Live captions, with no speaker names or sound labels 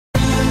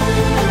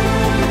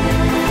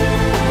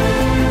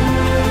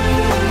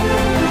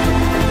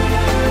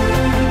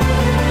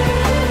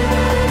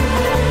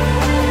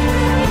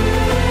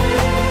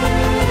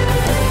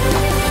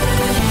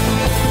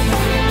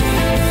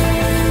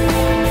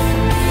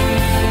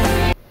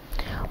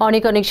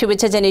অনেক অনেক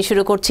শুভেচ্ছা জানিয়ে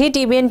শুরু করছি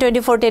টিবিএন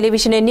 24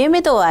 টেলিভিশনের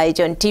নিয়মিত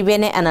আয়োজন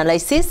টিবিএন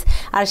অ্যানালাইসিস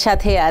আর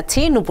সাথে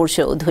আছি নূপুর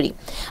চৌধুরী।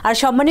 আর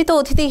সম্মানিত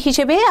অতিথি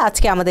হিসেবে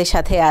আজকে আমাদের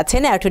সাথে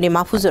আছেন অ্যাটর্নি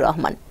মাহফুজুর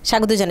রহমান।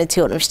 স্বাগত জানাচ্ছি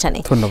অনুষ্ঠানে।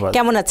 ধন্যবাদ।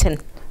 কেমন আছেন?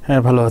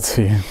 হ্যাঁ, ভালো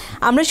আছি।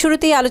 আমরা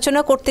শুরুতেই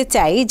আলোচনা করতে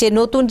চাই যে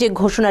নতুন যে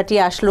ঘোষণাটি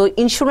আসলো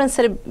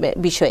ইন্স্যুরেন্সের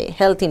বিষয়ে,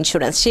 হেলথ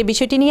ইন্স্যুরেন্স, সেই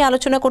বিষয়টি নিয়ে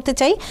আলোচনা করতে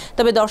চাই।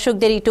 তবে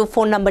দর্শকদের একটু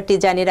ফোন নাম্বারটি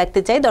জানিয়ে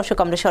রাখতে চাই। দর্শক,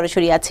 আমরা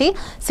সরাসরি আছি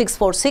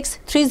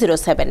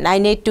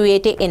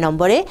 6463079828 এই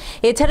নম্বরে।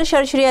 এছাড়া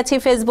সরাসরি আছি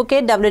ফেসবুকে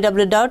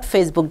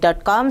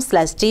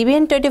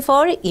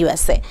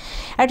www.facebook.com/TBN24USA।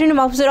 অ্যাটর্নি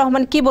মাহফুজুর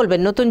রহমান, কি বলবেন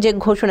নতুন যে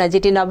ঘোষণা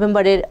যেটি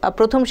নভেম্বরের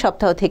প্রথম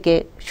সপ্তাহ থেকে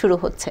শুরু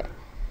হচ্ছে?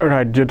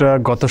 রাইট, যেটা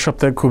গত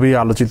সপ্তাহে খুবই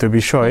আলোচিত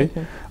বিষয়।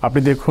 আপনি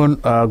দেখুন,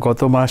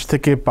 গত মাস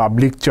থেকে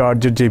পাবলিক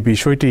চার্জের যে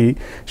বিষয়টি,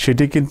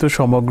 সেটি কিন্তু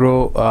সমগ্র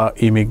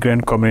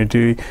ইমিগ্রেন্ট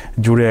কমিউনিটি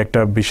জুড়ে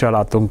একটা বিশাল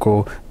আতঙ্ক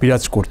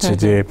বিরাজ করছে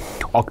যে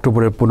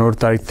অক্টোবরের 15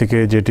 তারিখ থেকে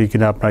যেটি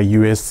কিনা আপনার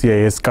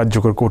USCIS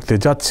কার্যকর করতে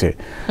যাচ্ছে।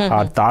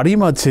 আর তারই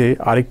মাঝে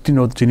আরেকটি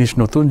জিনিস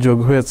নতুন যোগ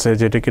হয়েছে,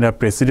 যেটা কিনা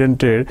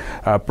প্রেসিডেন্টের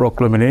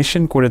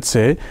প্রক্লামেশন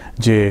করেছে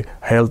যে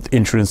হেলথ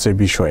ইন্স্যুরেন্সের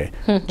বিষয়ে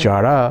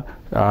যারা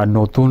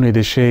নতুন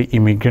এদেশে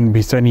ইমিগ্রেন্ট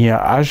ভিসা নিয়ে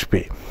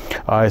আসবে,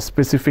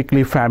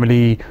 স্পেসিফিকলি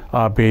ফ্যামিলি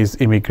বেস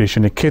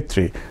ইমিগ্রেশনের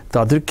ক্ষেত্রে,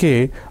 তাদেরকে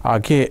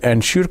আগে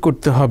এনশিওর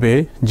করতে হবে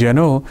যেন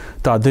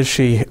তাদের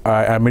সেই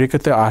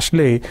আমেরিকাতে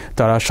আসলে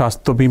তারা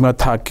স্বাস্থ্য বিমা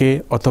থাকে,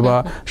 অথবা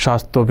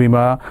স্বাস্থ্য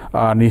বিমা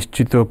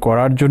নিশ্চিত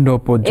করার জন্য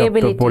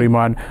পর্যাপ্ত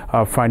পরিমাণ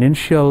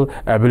ফাইন্যান্সিয়াল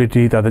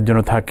অ্যাবিলিটি তাদের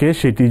জন্য থাকে,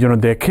 সেটি যেন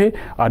দেখে।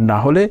 আর না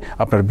হলে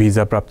আপনার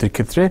ভিসা প্রাপ্তির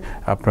ক্ষেত্রে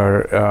আপনার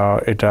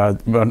এটা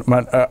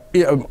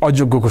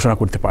অযোগ্য ঘোষণা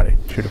করতে পারে।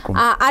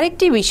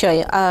 আরেকটি বিষয়,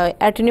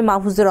 অ্যাটর্নি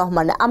মাহফুজুর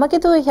রহমান, আমাকে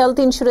তো হেলথ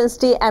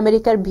ইন্স্যুরেন্সটি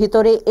আমেরিকার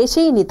ভিতরে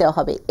এসেই নিতে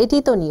হবে, এটি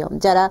তো নিয়ম,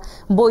 যারা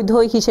বৈধ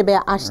হিসেবে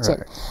আসছেন।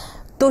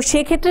 তো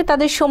সেক্ষেত্রে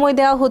তাদের সময়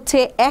দেওয়া হচ্ছে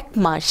 1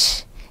 মাস,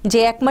 যে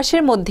 1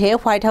 মাসের মধ্যে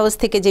হোয়াইট হাউস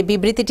থেকে যে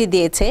বিবৃতিটি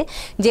দিয়েছে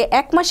যে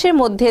 1 মাসের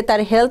মধ্যে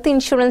তার হেলথ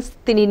ইন্স্যুরেন্স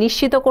তিনি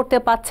নিশ্চিত করতে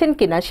পারছেন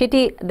কিনা সেটি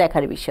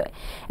দেখার বিষয়।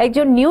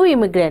 একজন নিউ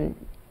ইমিগ্রেন্ট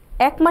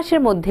 1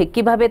 মাসের মধ্যে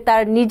কিভাবে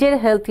তার নিজের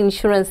হেলথ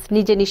ইন্স্যুরেন্স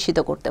নিজে নিশ্চিত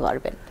করতে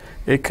পারবেন?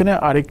 এখানে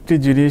আরেকটি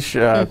জিনিস,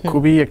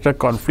 খুবই একটা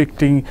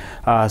কনফ্লিক্টিং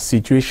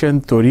সিচুয়েশন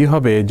তৈরি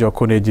হবে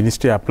যখন এই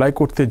জিনিসটি অ্যাপ্লাই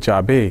করতে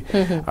যাবে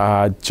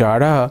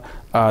যারা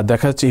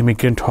দেখা যাচ্ছে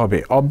ইমিগ্রেন্ট হবে।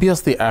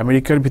 অবভিয়াসলি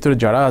আমেরিকার ভিতরে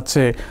যারা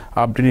আছে,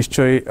 আপনি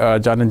নিশ্চয়ই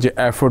জানেন যে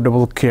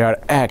অ্যাফোর্ডেবল কেয়ার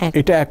অ্যাক্ট,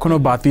 এটা এখনো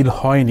বাতিল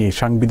হয়নি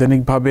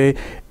সাংবিধানিকভাবে।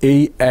 এই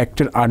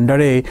অ্যাক্টের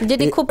আন্ডারে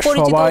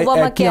সবাই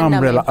একই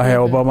আমব্রেলা,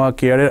 ওবামা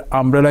কেয়ারের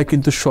আমব্রেলায়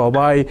কিন্তু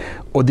সবাই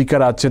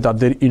অধিকার আছে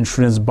তাদের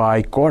ইন্স্যুরেন্স বাই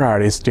করার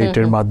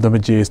স্টেটের মাধ্যমে,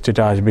 যে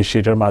স্টেটে আসবে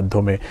সেটার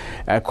মাধ্যমে।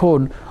 এখন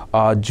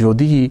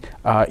যদি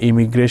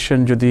ইমিগ্রেশন,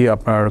 যদি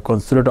আপনার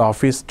কনসুলেট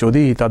অফিস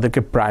যদি তাদেরকে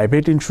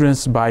প্রাইভেট ইন্স্যুরেন্স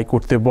বাই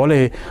করতে বলে,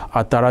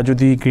 আর তারা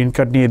যদি গ্রিন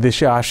কার্ড নিয়ে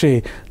দেশে আসে,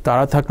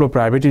 তারা থাকলো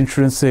প্রাইভেট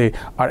ইন্স্যুরেন্সে,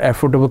 আর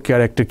অ্যাফোর্ডেবল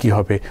কেয়ার অ্যাক্টে কী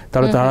হবে?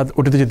 তারা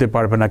ওটাতে যেতে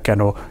পারবে না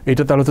কেন?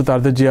 এটা তাহলে তো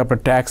তাদের যে আপনার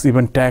ট্যাক্স,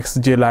 ইভেন ট্যাক্স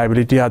যে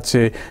লায়াবিলিটি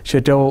আছে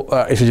সেটাও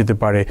এসে যেতে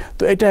পারে।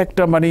 তো এটা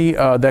একটা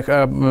দেখা,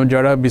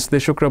 যারা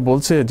বিশ্লেষকরা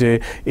বলছে যে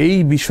এই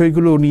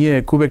বিষয়গুলো নিয়ে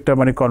খুব একটা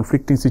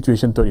কনফ্লিক্টিং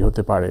সিচুয়েশন তৈরি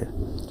হতে পারে।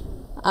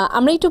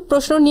 আমরা একটু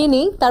প্রশ্ন নিয়ে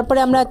নিই, তারপরে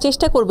আমরা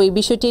চেষ্টা করবো এই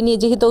বিষয়টি নিয়ে,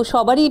 যেহেতু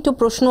সবারই একটু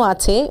প্রশ্ন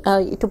আছে,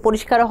 একটু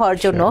পরিষ্কার হওয়ার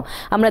জন্য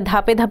আমরা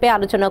ধাপে ধাপে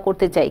আলোচনা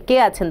করতে চাই। কে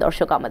আছেন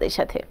দর্শক আমাদের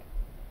সাথে?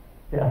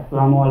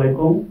 আসসালামু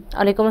আলাইকুম।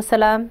 ওয়ালাইকুম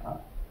আসসালাম।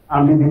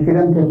 আমি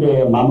মিশিগান থেকে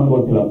মামুন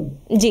বলছিলাম।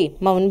 জি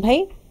মামুন ভাই।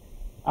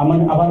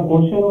 আমার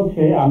কোশ্চেন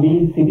হচ্ছে, আমি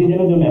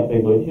সিটিজেনের জন্য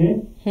অ্যাপ্লাই করেছি,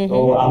 তো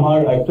আমার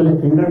অ্যাকচুয়ালি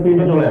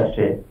ফিঙ্গারপ্রিন্টে চলে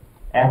আসছে।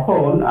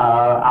 এখন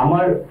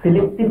আমার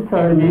সিলেক্টিভ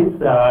সার্ভিস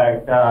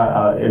একটা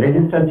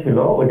রেজিস্টার ছিল,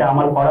 ওটা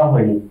আমার করা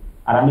হয়নি।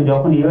 আর আমি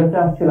যখন ইউএসএ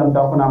আসছিলাম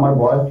তখন আমার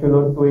বয়স ছিল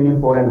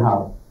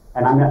 24.5,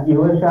 এন্ড আমি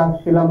ইউএসএ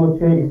আসছিলাম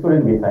হচ্ছে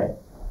স্টুডেন্ট ভিসায়।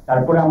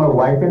 তারপরে আমার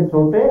ওয়াইফের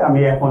থ্রুতে আমি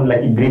এখন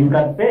গ্রিন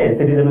কার্ড পেয়ে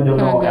সিটিজেনের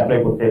জন্য অ্যাপ্লাই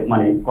করতে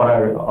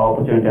করার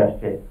অপরচুনিটি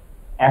আসছে।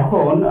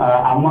 এখন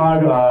আমার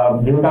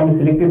যেহেতু আমি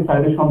সিলেক্টিভ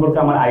সার্ভিস সম্পর্কে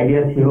আমার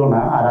আইডিয়া ছিল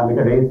না, আর আমি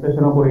এটা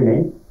রেজিস্ট্রেশনও করি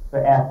নাই, তো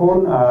এখন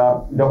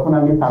যখন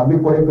আমি সাবমিট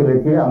করে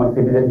ফেলেছি আমার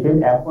সিটিজেনশিপ,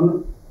 এখন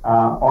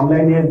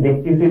অনলাইনে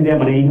দেখতেছি যে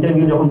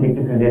ইন্টারভিউ যখন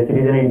দেখতেছি যে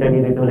সিটিজেনের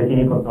ইন্টারভিউ দিতে হলে কি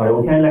করতে হয়,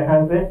 ওখানে লেখা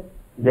আছে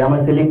যে আমার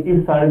সিলেক্টিভ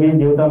সার্ভিস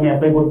যেহেতু আমি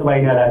অ্যাপ্লাই করতে পারি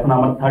না, আর এখন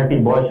আমার 30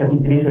 বয়স, এখন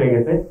 30 হয়ে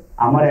গেছে,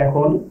 আমার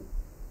এখন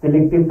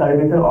সিলেক্টিভ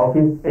সার্ভিসের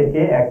অফিস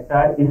থেকে একটা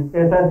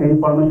স্ট্যাটাস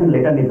ইনফরমেশন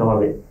লেটার নিতে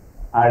হবে।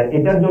 আর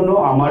এটার জন্য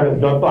আমার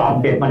যত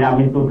আপডেট,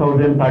 আমি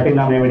 2013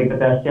 আমি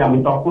আমেরিকাতে আসছি, আমি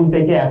তখন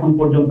থেকে এখন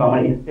পর্যন্ত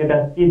আমার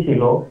স্ট্যাটাস কি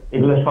ছিল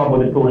এগুলো সব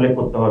ওদেরকে উল্লেখ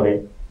করতে হবে।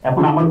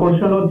 এখন আমার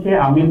কোশ্চেন হচ্ছে,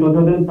 আমি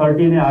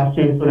 2013-এ আসছি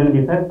স্টুডেন্ট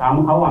ভিসায়,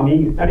 সামহাউ আমি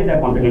স্টাডিটা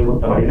কন্টিনিউ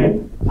করতে পারি না।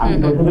 আমি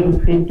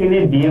 2015-এ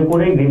বিয়ে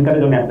করে গ্রিন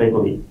কার্ডের জন্য অ্যাপ্লাই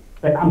করি।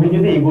 আমি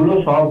যদি এগুলো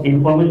সব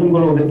ইনফরমেশন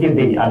গুলো ওদেরকে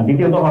দিই, আর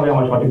দ্বিতীয়ত ভাবে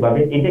আমার সঠিকভাবে,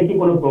 এটা কি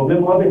কোনো প্রবলেম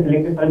হবে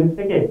সিলেক্টিভ সার্ভিস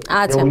থেকে?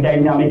 ওই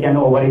টাইমে আমি কেন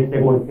ওভার স্টে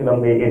করছিলাম,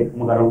 এর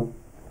কারণ?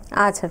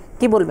 আচ্ছা,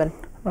 কি বলবেন?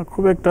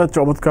 খুব একটা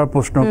চমৎকার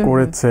প্রশ্ন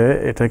করেছে।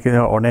 এটাকে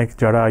অনেক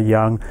যারা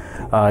ইয়াং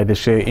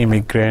এদেশে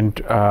ইমিগ্রেন্ট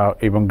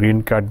এবং গ্রিন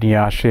কার্ড নিয়ে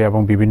আসে এবং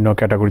বিভিন্ন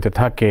ক্যাটাগরিতে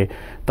থাকে,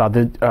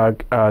 তাদের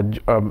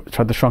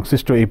সাথে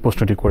সংশ্লিষ্ট এই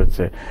প্রশ্নটি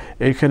করেছে।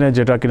 এইখানে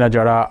যেটা কিনা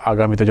যারা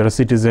আগামীতে যারা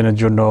সিটিজেনের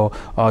জন্য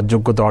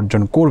যোগ্যতা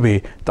অর্জন করবে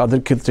তাদের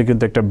ক্ষেত্রে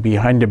কিন্তু একটা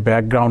বিহাইন্ড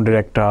ব্যাকগ্রাউন্ডের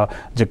একটা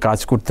যে কাজ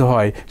করতে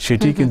হয়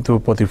সেটি কিন্তু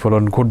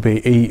প্রতিফলন ঘটবে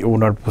এই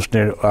ওনার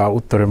প্রশ্নের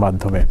উত্তরের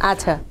মাধ্যমে।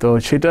 আচ্ছা, তো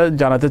সেটা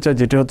জানাতে চাই,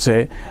 যেটা হচ্ছে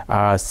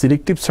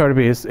সিলেক্টিভ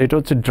সার্ভিস, এটা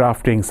হচ্ছে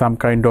ড্রাফটিং সাম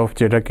কাইন্ড অফ,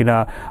 যেটা কিনা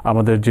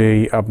আমাদের যেই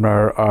আপনার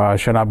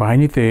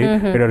সেনাবাহিনীতে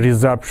এটা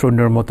রিজার্ভ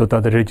সৈন্যের মতো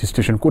তাদের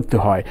রেজিস্ট্রেশন করতে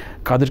হয়।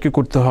 কাদেরকে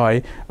করতে হয়?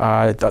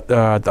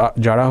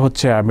 যারা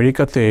হচ্ছে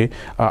আমেরিকাতে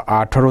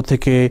 18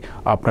 থেকে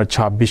আপনার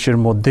 26-এর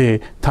মধ্যে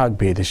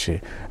থাকবে এদেশে।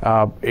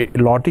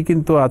 লটি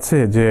কিন্তু আছে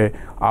যে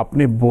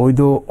আপনি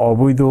বৈধ,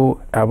 অবৈধ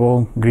এবং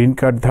গ্রিন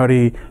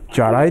কার্ডধারী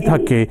যারাই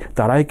থাকে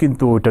তারাই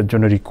কিন্তু ওইটার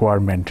জন্য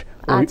রিকোয়ারমেন্ট,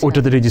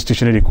 ওইটাতে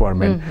রেজিস্ট্রেশনের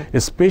রিকোয়ারমেন্ট।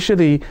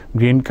 স্পেশালি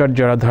গ্রিন কার্ড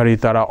যারা ধারী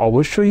তারা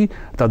অবশ্যই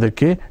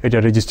তাদেরকে এটা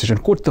রেজিস্ট্রেশন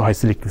করতে হয়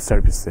সিলেক্টিভ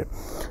সার্ভিসে।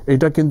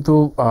 এটা কিন্তু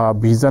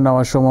ভিসা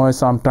নেওয়ার সময়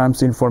সামটাইমস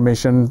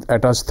ইনফরমেশন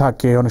অ্যাটাচ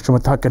থাকে, অনেক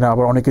সময় থাকে না,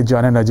 আবার অনেকে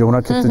জানে না যে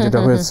ওনার ক্ষেত্রে যেটা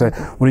হয়েছে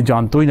উনি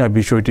জানতোই না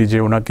বিষয়টি যে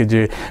ওনাকে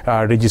যে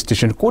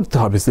রেজিস্ট্রেশন করতে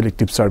হবে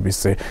সিলেক্টিভ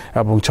সার্ভিসে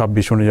এবং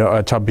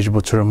 26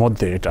 বছরের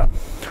মধ্যে এটা।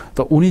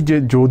 তো উনি যে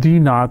যদি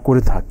না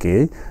করে থাকে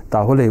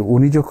তাহলে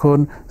উনি যখন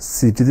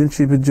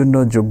সিটিজেনশিপের জন্য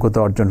যোগ্যতা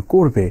অর্জন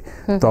করবে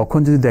তখন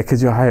যদি দেখে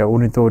যে হ্যাঁ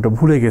উনি তো ওটা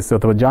ভুলে গেছে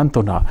অথবা জানতো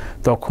না,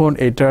 তখন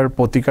এটার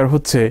প্রতিকার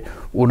হচ্ছে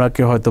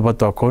ওনাকে হয়তোবা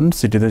তখন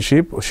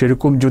সিটিজেনশিপ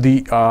সেরকম যদি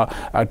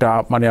একটা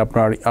মানে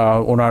আপনার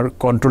ওনার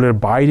কন্ট্রোলের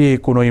বাইরে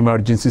কোনো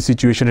ইমার্জেন্সি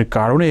সিচুয়েশনের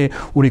কারণে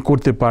উনি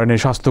করতে পারেন,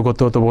 স্বাস্থ্যগত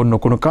অথবা অন্য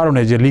কোনো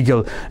কারণে যে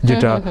লিগ্যাল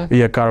যেটা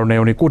কারণে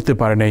উনি করতে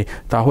পারেন নাই,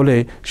 তাহলে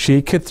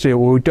সেই ক্ষেত্রে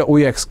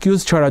ওই এক্সকিউজ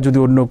ছাড়া যদি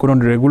অন্য কোনো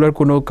রেগুলার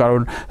কোনো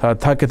কারণ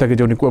থাকে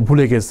যে উনি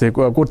ভুলে গেছে,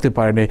 করতে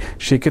পারেনি,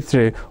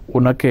 সেক্ষেত্রে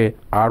ওনাকে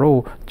আরও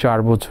 4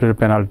 বছরের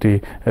পেনাল্টি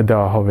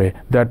দেওয়া হবে।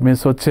 দ্যাট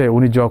মিনস হচ্ছে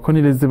উনি যখন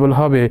এলিজিবল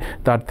হবে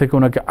তার থেকে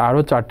ওনাকে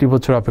আরও 4টি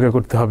বছর অপেক্ষা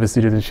করতে হবে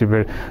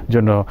সিটিজেনশিপের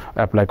জন্য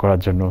অ্যাপ্লাই করার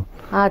জন্য।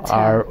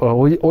 আর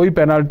ওই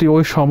পেনাল্টি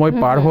ওই সময়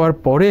পার হওয়ার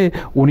পরে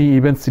উনি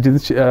ইভেন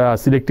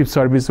সিলেক্টিভ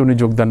সার্ভিস উনি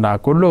যোগদান না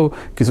করলেও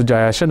কিছু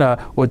যায় আসে না,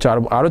 ও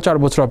আরও 4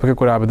 বছর অপেক্ষা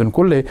করে আবেদন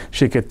করলে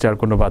সেক্ষেত্রে আর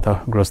কোনো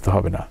বাধাগ্রস্ত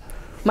হবে না।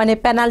 মানে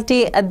পেনাল্টি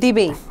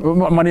দিবেই,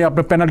 মানে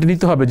আপনার পেনাল্টি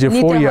নিতে হবে যে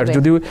 4 ইয়ার।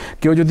 যদি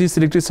কেউ যদি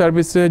সিলেক্টিভ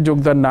সার্ভিসে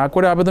যোগদান না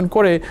করে আবেদন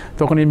করে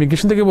তখন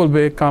ইমিগ্রেশন থেকে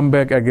বলবে come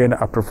back again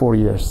after 4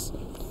 years.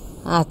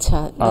 আচ্ছা,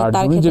 আর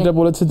উনি যেটা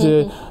বলেছে যে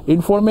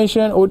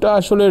ইনফরমেশন ওটা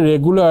আসলে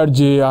রেগুলার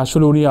যে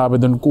আসলে উনি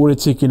আবেদন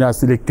করেছে কিনা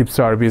সিলেক্টিভ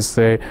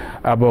সার্ভিসে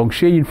এবং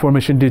সেই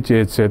ইনফরমেশনটি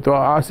চেয়েছে। তো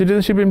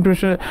সিটিজেনশিপ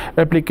ইনফরমেশন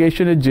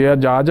অ্যাপ্লিকেশনে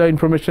যা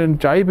ইনফরমেশন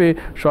চাইবে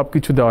সব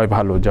কিছু দেওয়াই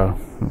ভালো।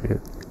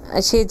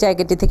 সেই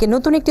জায়গাটি থেকে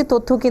নতুন একটি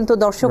তথ্য কিন্তু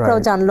দর্শকরাও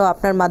জানলো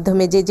আপনার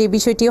মাধ্যমে, যে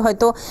বিষয়টি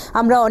হয়তো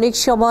আমরা অনেক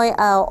সময়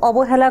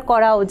অবহেলা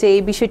করাও, যে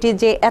এই বিষয়টি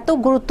যে এত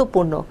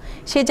গুরুত্বপূর্ণ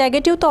সেই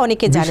জায়গাটিও তো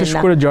অনেকে জানেন না। বিশেষ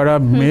করে যারা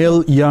মেল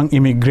ইয়াং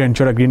ইমিগ্রেন্ট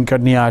যারা গ্রিন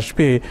কার্ড নিয়ে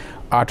আসবে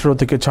 18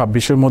 থেকে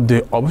 26-এর মধ্যে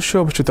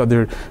অবশ্যই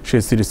তাদের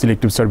সেই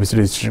সিলেক্টিভ সার্ভিস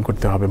রেজিস্ট্রেশন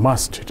করতে হবে,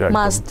 মাস্ট। এটা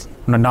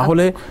না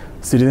হলে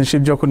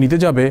সিটিজেনশিপ যখন নিতে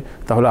যাবে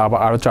তাহলে আবার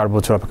আরও 4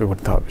 বছর অপেক্ষা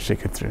করতে হবে।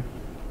 সেক্ষেত্রে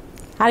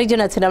আরেকজন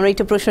আছেন, আমরা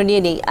একটু প্রশ্ন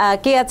নিয়ে নিই।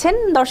 কে আছেন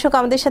দর্শক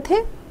আমাদের সাথে?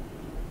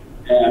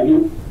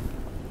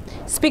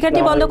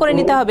 স্পিকারটি বন্ধ করে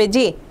নিতে হবে।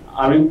 জি,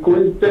 আমি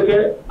কুইজ থেকে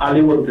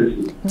আলী বলতেছি।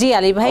 জি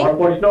আলী ভাই, আমার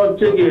প্রশ্ন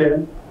হচ্ছে কি,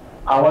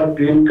 আমার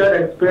গ্রিন কার্ড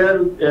এক্সপায়ার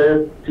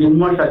 3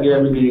 মাস আগে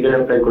আমি গ্রিন কার্ড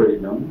অ্যাপ্লাই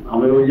করেছিলাম।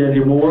 আমি ওই যে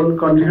রিমুভাল,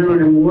 কন্ডিশনাল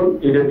রিমুভাল,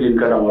 এটা গ্রিন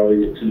কার্ড আমার ওই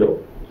যে ছিল।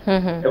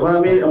 এখন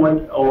আমি আমার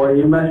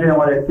এই মাসে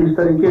আমার 31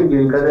 তারিখে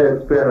গ্রিন কার্ডের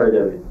এক্সপায়ার হয়ে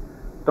যাবে।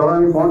 তখন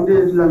আমি ফোন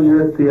দিয়েছিলাম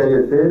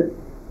ইউএসসিআইএসে।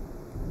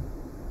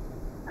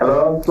 হ্যালো,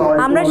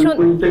 আমরা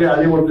কুইজ থেকে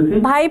আলী বলতেছি।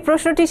 ভাই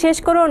প্রশ্নটি শেষ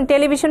করুন,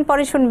 টেলিভিশন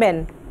পরে শুনবেন।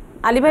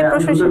 আলী ভাই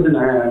প্রশ্ন।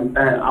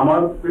 হ্যাঁ, আমার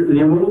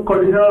রিমুভাল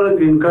কন্ডিশনাল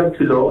গ্রিন কার্ড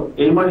ছিল,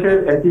 এই মাসের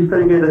 31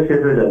 তারিখে এটা শেষ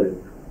হয়ে যাবে।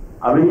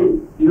 আমি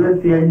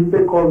ইউএসসিআইডি তে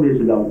কল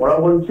দিয়েছিলাম, ওরা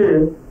বলছে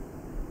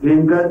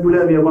গ্রিন কার্ড বলে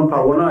আমি এখন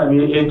পাবো না, আমি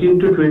 18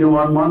 to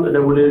 21 মান্থ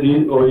এটা বলে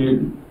ওই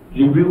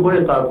রিভিউ করে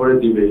তারপরে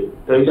দিবে।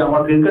 তো এই যে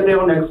আমার গ্রিন কার্ড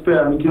এখন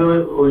এক্সপায়ার, আমি কিভাবে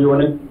ওই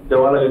অনেক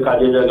দেওয়া লাগে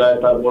কাজের জায়গায়,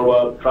 তারপর বা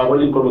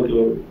ট্রাভেলিং করবো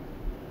কিভাবে?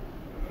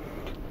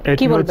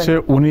 এটি হচ্ছে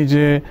উনি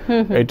যে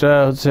এটা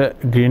হচ্ছে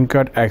গ্রিন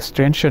কার্ড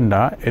এক্সটেনশন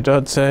না, এটা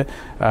হচ্ছে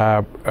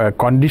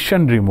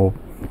কন্ডিশন রিমুভ।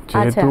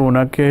 যেহেতু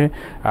ওনাকে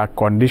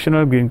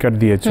কন্ডিশনাল গ্রিন কার্ড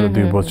দিয়েছিল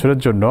 2 বছরের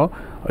জন্য,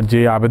 যে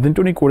আবেদনটা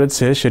উনি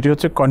করেছে সেটি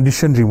হচ্ছে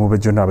কন্ডিশন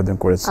রিমুভের জন্য আবেদন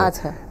করেছে।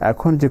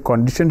 এখন যে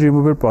কন্ডিশন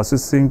রিমুভের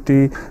প্রসেসিংটি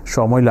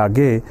সময়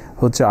লাগে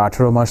হচ্ছে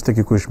 18 মাস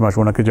থেকে 21 মাস,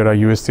 ওনাকে যারা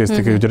ইউএসসিএস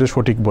থেকে যেটা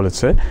সঠিক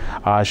বলেছে।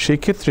 আর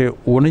সেক্ষেত্রে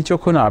উনি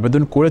যখন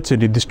আবেদন করেছে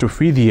নির্দিষ্ট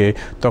ফি দিয়ে,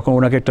 তখন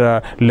ওনাকে একটা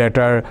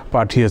লেটার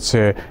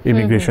পাঠিয়েছে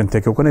ইমিগ্রেশন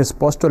থেকে, ওখানে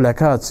স্পষ্ট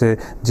লেখা আছে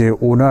যে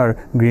ওনার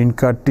গ্রিন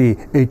কার্ডটি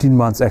 18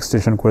 মান্থস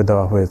এক্সটেনশন করে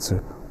দেওয়া হয়েছে।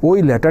 ওই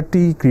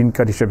লেটারটি গ্রিন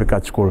কার্ড হিসেবে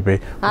কাজ করবে।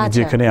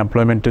 যেখানে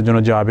এমপ্লয়মেন্টের জন্য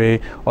যাবে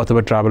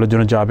অথবা ট্রাভেলের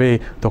জন্য যাবে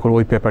তখন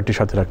ওই পেপারটি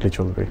সাথে রাখলে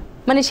চলবে,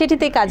 মানে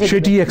সেটিতেই কাজে,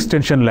 সেটি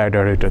এক্সটেনশন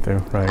লেটার এটাতে।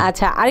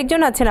 আচ্ছা,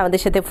 আরেকজন আছেন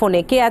আমাদের সাথে ফোনে।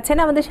 কে আছেন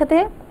আমাদের সাথে?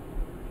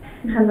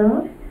 হ্যালো,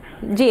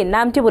 জি,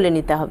 নামটি বলে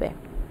নিতে হবে।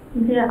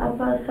 জি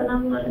আপা,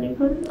 আসসালামু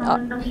আলাইকুম।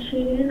 আমার নাম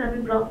শিরিন, আমি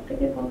ব্লক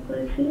থেকে ফোন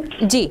করেছি।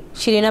 জি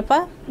শিরিন আপা।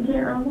 যে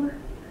আমার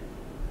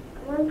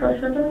আমার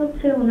প্রশ্নটা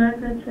হচ্ছে ওনার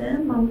কাছে,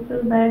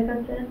 মাহমুদুল ভাইয়ের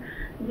কাছে,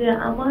 যে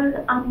আমার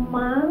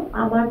আম্মা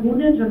আমার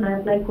বোনের জন্য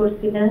অ্যাপ্লাই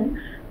করছিলেন।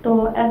 তো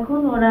এখন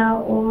ওরা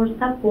ওর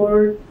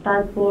সাপোর্ট,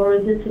 তারপর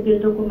যে সিভিল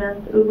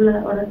ডকুমেন্টস ওগুলা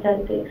ওরা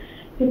চাইছে,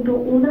 কিন্তু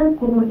ওনার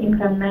কোনো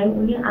ইনকাম নাই,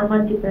 উনি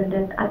আমার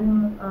ডিপেন্ডেন্ট, আমি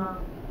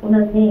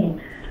ওনার মেয়ে।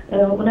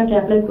 ওনাকে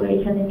অ্যাপ্লাই করে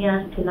এখানে নিয়ে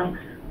আসছিলাম।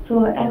 তো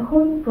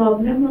এখন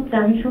প্রবলেম হচ্ছে,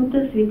 আমি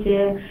শুনতেছি যে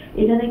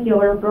এটা নাকি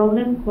ওরা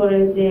প্রবলেম করে,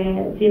 যে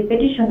যে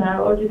পেটিশনার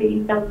ওর যদি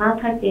ইনকাম না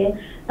থাকে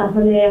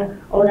তাহলে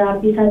ওরা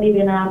ভিসা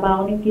দিবে না, বা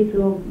অনেক কিছু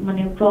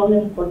মানে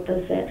প্রবলেম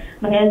করতেছে।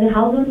 মানে as a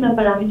house hold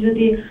member আমি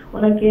যদি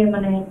ওনাকে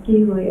মানে কি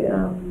হই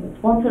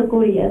স্পন্সর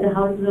করি as a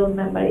house hold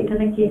member, এটা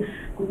নাকি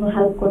কোনো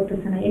হেল্প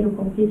করতেছে না,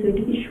 এরকম কিছু।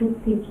 এটা কি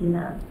সত্যি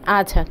কিনা?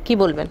 আচ্ছা কি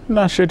বলবেন?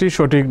 না, সেটি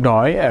সঠিক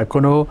নয়।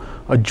 এখনো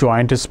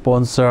জয়েন্ট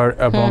স্পন্সর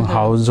এবং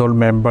হাউস হোল্ড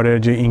মেম্বারের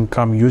যে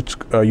ইনকাম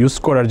ইউজ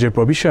করার যে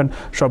প্রভিশন,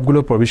 সবগুলো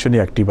প্রভিশনই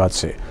অ্যাক্টিভ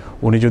আছে।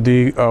 উনি যদি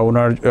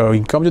ওনার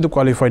ইনকাম যদি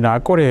কোয়ালিফাই না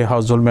করে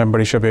হাউস হোল্ড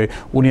মেম্বার হিসেবে,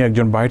 উনি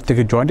একজন বাইরে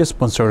থেকে জয়েন্ট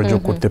স্পন্সর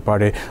যোগ করতে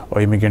পারে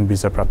ইমিগ্রেন্ট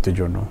ভিসা প্রাপ্তির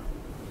জন্য।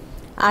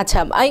 আচ্ছা,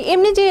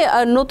 এমনি যে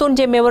নতুন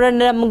যে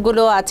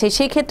মেমোরেন্ডামগুলো আছে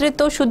সেই ক্ষেত্রে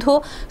তো শুধু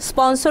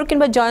স্পন্সর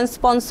কিংবা জয়েন্ট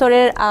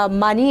স্পন্সরের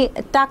মানি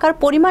টাকার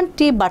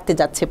পরিমাণটি বাড়তে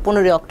যাচ্ছে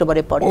 15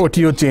 অক্টোবরের পরে।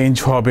 ওটিও চেঞ্জ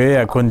হবে।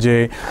 এখন যে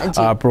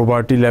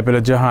প্রপার্টি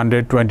লেভেলে যে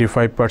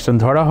 125%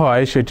 ধরা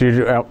হয়, সেটির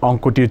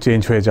অঙ্কটিও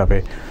চেঞ্জ হয়ে যাবে।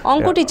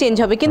 অঙ্কটি চেঞ্জ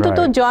হবে, কিন্তু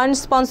তো জয়েন্ট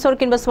স্পন্সর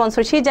কিংবা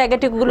স্পন্সর সেই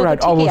জায়গাটিগুলো তো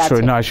ঠিকই আছে।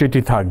 অবশ্যই না, সেটি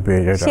থাকবে।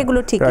 সেগুলো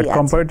ঠিকই আছে।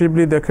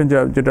 কম্পারেটিভলি দেখেন,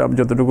 যেটা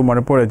যতটুকু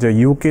মনে পড়ে যে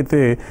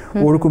ইউকেতে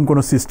ওরকম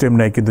কোনো সিস্টেম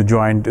নাই, কিন্তু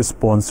জয়েন্ট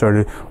স্পন্সর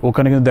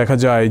ওখানে কিন্তু দেখা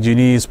যায়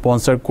যিনি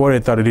স্পন্সর করে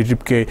তার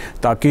রিলেটিভকে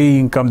তাকেই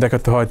ইনকাম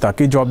দেখাতে হয়,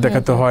 তাকেই জব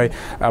দেখাতে হয়,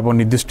 এবং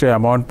নির্দিষ্ট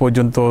অ্যামাউন্ট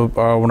পর্যন্ত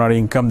ওনার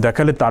ইনকাম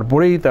দেখালে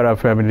তারপরেই তারা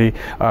ফ্যামিলি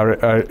আর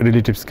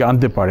রিলেটিভসকে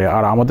আনতে পারে।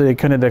 আর আমাদের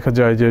এখানে দেখা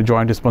যায় যে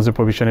জয়েন্ট স্পন্সর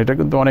প্রভিশন, এটা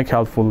কিন্তু অনেক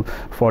হেল্পফুল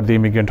ফর দি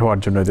ইমিগ্রেন্ট হওয়ার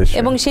জন্য দেশে,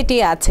 এবং সেটি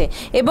আছে।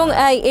 এবং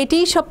এটি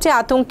সবচেয়ে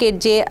আতঙ্কের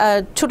যে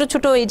ছোট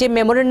ছোট এই যে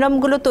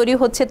মেমোরেন্ডামগুলো তৈরি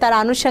হচ্ছে, তার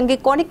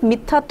আনুষঙ্গিক অনেক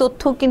মিথ্যা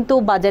তথ্য কিন্তু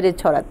বাজারে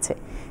ছড়াচ্ছে।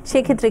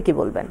 সেক্ষেত্রে কি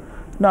বলবেন?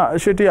 না,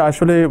 সেটি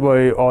আসলে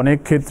অনেক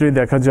ক্ষেত্রে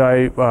দেখা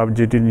যায়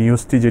যেটি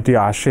নিউজটি যেটি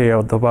আসে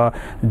অথবা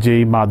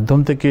যেই মাধ্যম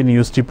থেকে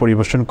নিউজটি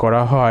পরিবেশন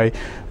করা হয়,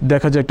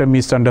 দেখা যায় একটা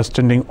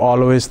মিসআন্ডারস্ট্যান্ডিং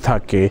অলওয়েজ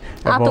থাকে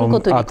এবং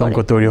আতঙ্ক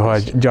তৈরি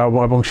হয়,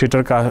 এবং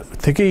সেটার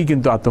থেকেই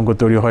কিন্তু আতঙ্ক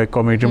তৈরি হয়,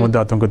 কমিউনিটির মধ্যে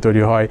আতঙ্ক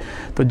তৈরি হয়।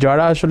 তো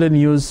যারা আসলে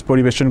নিউজ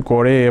পরিবেশন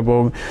করে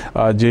এবং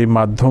যে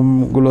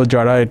মাধ্যমগুলো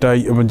যারা এটা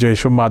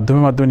যেসব মাধ্যমে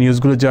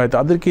নিউজগুলো যায়,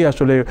 তাদেরকেই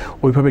আসলে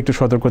ওইভাবে একটু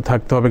সতর্ক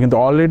থাকতে হবে। কিন্তু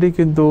অলরেডি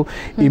কিন্তু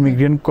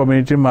ইমিগ্রেন্ট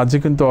কমিউনিটির মাঝে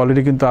কিন্তু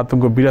অলরেডি কিন্তু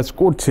আতঙ্ক বিরাজ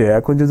করছে।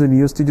 এখন যদি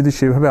নিউজটি যদি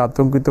সেভাবে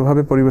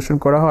আতঙ্কিতভাবে পরিবেশন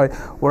করা হয়,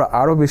 ওরা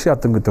আরো বেশি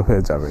আতঙ্কিত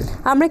হয়ে যাবে।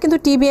 আমরা কিন্তু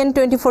TBN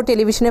 24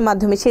 টেলিভিশনের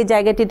মাধ্যমে সেই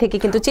জায়গাটি থেকে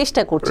কিন্তু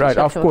চেষ্টা করছি। রাইট,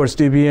 অফ কোর্স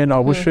TBN,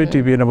 অবশ্যই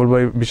TBN বলবো,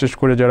 বিশেষ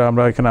করে যারা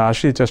আমরা এখানে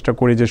আসি, চেষ্টা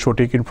করি যে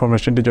সঠিক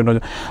ইনফরমেশনটির জন্য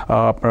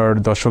আপনার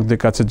দর্শকদের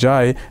কাছে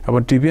যায়, এবং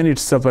TBN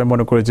ইটসেলফ আমি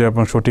মনে করি যে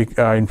এবং সঠিক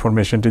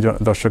ইনফরমেশনটি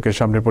দর্শকের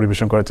সামনে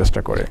পরিবেশন করার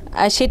চেষ্টা করে।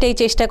 সেটাই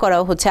চেষ্টা করা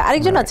হচ্ছে।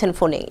 আরেকজন আছেন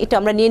ফোনে, একটু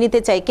আমরা নিয়ে নিতে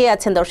চাই। কে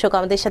আছেন দর্শক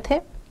আমাদের সাথে?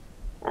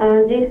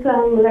 জি,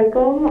 আসসালামু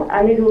আলাইকুম।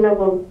 আমি রুনা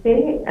বলছি,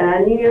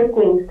 নিউ ইয়র্ক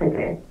কুইন্স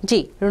থেকে। জি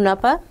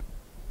রুনাপা।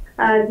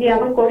 জি,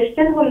 আমার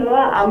কোশ্চেন হলো,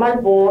 আমার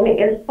বোন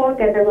S4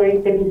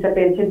 ক্যাটাগরিতে ভিসা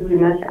পেয়েছে 2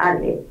 মাস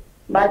আগে,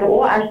 বাট ও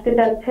আসতে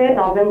যাচ্ছে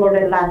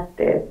নভেম্বরের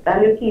লাস্টে।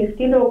 তাহলে কি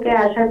স্টিল ওকে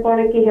আসার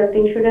পরে কি হেলথ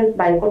ইন্স্যুরেন্স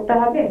বাই করতে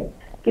হবে?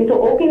 কিন্তু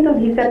ও কিন্তু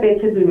ভিসা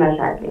পেয়েছে 2 মাস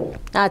আগে।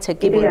 আচ্ছা,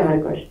 কি বলবেন? আমার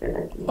কোশ্চেন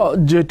আছে।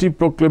 যেটি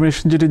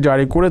প্রোক্লেমেশন যেটি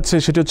জারি করেছে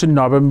সেটা হচ্ছে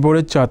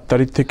নভেম্বরের 4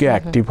 তারিখ থেকে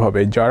অ্যাক্টিভ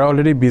হবে। যারা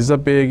অলরেডি ভিসা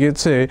পেয়ে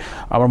গেছে,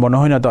 আমার মনে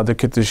হয় না তাদের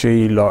ক্ষেত্রে সেই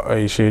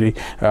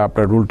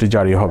আপনার রুলটি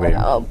জারি হবে,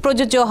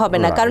 প্রযোজ্য হবে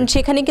না। কারণ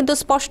সেখানে কিন্তু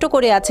স্পষ্ট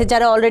করে আছে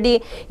যারা অলরেডি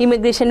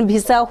ইমিগ্রেশন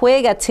ভিসা হয়ে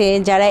গেছে,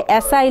 যারা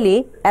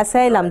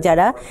অ্যাসাইলাম,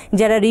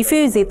 যারা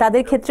রিফিউজি,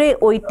 তাদের ক্ষেত্রে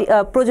ওই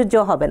প্রযোজ্য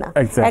হবে না।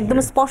 একদম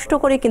স্পষ্ট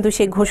করে কিন্তু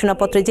সেই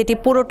ঘোষণাপত্রে, যেটি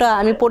পুরোটা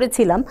আমি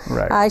পড়েছিলাম,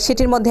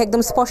 সেটির মধ্যে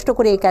একদম স্পষ্ট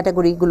করে এই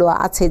ক্যাটাগরিগুলো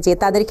আছে যে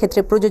তাদের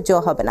ক্ষেত্রে প্রযোজ্য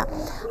হবে না।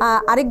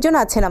 আরেকজন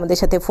আছেন আমাদের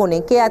সাথে ফোনে।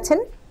 কে আছেন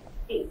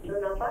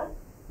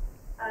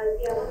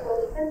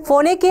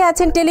ফোনে? কে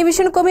আছেন?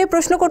 টেলিভিশন কমিয়ে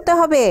প্রশ্ন করতে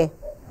হবে,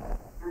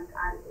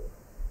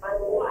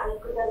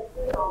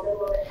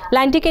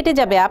 লাইনটি কেটে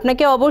যাবে।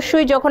 আপনাকে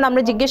অবশ্যই যখন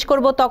আমরা জিজ্ঞেস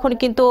করব তখন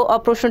কিন্তু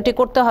প্রশ্নটি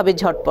করতে হবে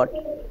ঝটপট।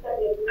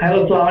 হ্যালো,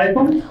 আসসালামু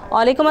আলাইকুম।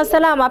 ওয়ালাইকুম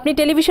আসসালাম। আপনি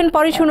টেলিভিশন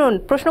পরে শুনুন,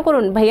 প্রশ্ন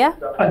করুন ভাইয়া।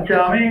 আচ্ছা,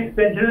 আমি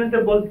পেনশনারিতে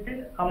বলছি।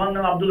 আমার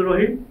নাম আব্দুল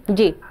রহিম।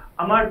 জি।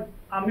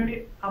 আমি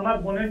আমার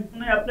বোনের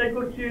জন্য অ্যাপ্লাই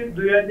করছি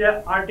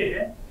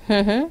 2008-এ।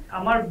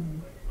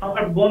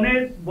 আমার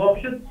বোনের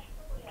বয়স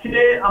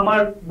ছিলে, আমার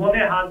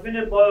বোনের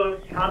হাজবেন্ডের বয়স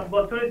 7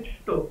 বছরের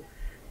ছোট।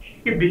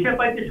 কি ভিসা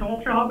পাইতে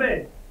সমস্যা হবে?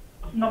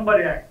 প্রশ্ন নম্বর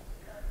 1।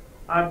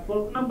 আর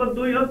প্রশ্ন নম্বর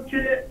 2 হচ্ছে,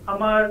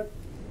 আমার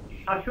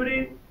শাশুড়ি,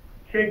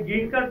 সে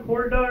গ্রিন কার্ড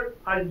হোল্ডার,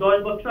 আর 10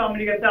 বছর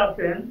আমেরিকাতে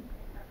আছেন।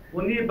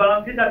 উনি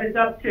বাংলাদেশে যেতে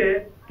চাচ্ছে।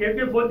 কেউ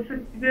কেউ বলছে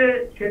যে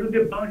সে যদি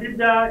বাংলাদেশে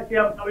যায়, সে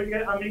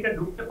আমেরিকা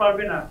ঢুকতে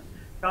পারবে না,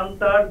 কারণ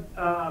তার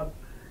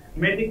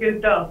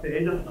মেডিকেলটা আছে,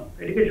 এই জন্য।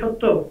 এটা কি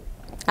সত্য?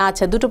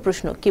 আচ্ছা, দুটো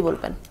প্রশ্ন, কি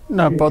বলবেন?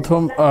 না,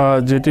 প্রথম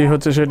যেটি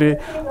হচ্ছে সেটি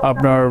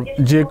আপনার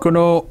যে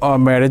কোনো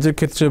ম্যারেজের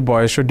ক্ষেত্রে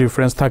বয়সের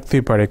ডিফারেন্স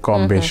থাকতেই পারে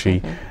কম বেশি।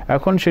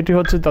 এখন সেটি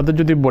হচ্ছে তাদের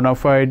যদি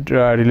বোনাফাইড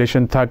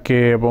রিলেশন থাকে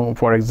এবং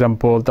ফর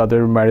এক্সাম্পল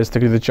তাদের ম্যারেজ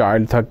থেকে যদি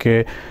চাইল্ড থাকে,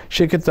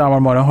 সেক্ষেত্রে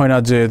আমার মনে হয় না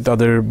যে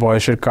তাদের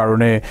বয়সের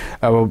কারণে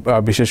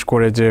বিশেষ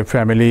করে যে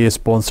ফ্যামিলি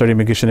স্পন্সর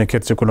ইমিগ্রেশনের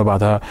ক্ষেত্রে কোনো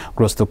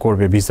বাধাগ্রস্ত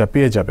করবে, ভিসা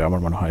পেয়ে যাবে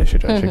আমার মনে হয়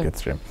সেটা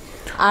সেক্ষেত্রে।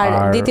 আর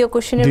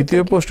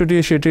দ্বিতীয় প্রশ্নটি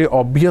সেটি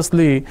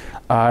অবভিয়াসলি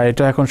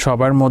এটা এখন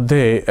সবার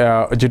মধ্যে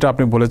যেটা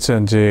আপনি বলেছেন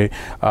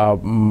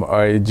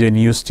যে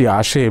নিউজটি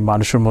আসে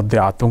মানুষের মধ্যে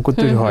আতঙ্ক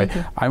তৈরি হয়,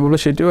 আমি বলবো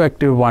সেটিও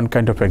একটি ওয়ান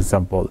কাইন্ড অফ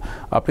এক্সাম্পল।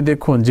 আপনি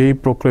দেখুন যেই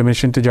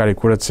প্রোক্লেমেশনটি জারি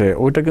করেছে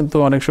ওইটা কিন্তু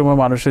অনেক সময়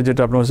মানুষের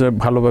যেটা আপনার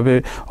ভালোভাবে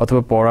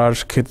অথবা পড়ার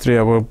ক্ষেত্রে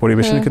এবং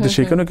পরিবেশনের ক্ষেত্রে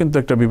সেখানেও কিন্তু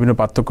একটা বিভিন্ন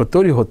পার্থক্য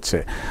তৈরি হচ্ছে।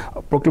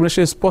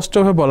 প্রোক্লেমেশনে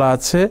স্পষ্টভাবে বলা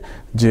আছে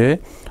যে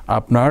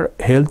আপনার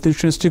হেলথ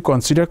ইন্স্যুরেন্সটি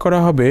কনসিডার করা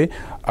হবে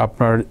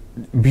আপনার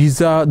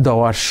ভিসা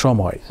দেওয়ার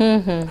সময়,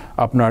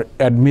 আপনার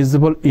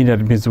অ্যাডমিসিবল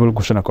ইনঅ্যাডমিসিবল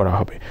ঘোষণা করা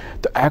হবে।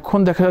 তো এখন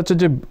দেখা যাচ্ছে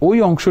যে ওই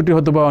অংশটি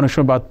হয়তো বা অনেক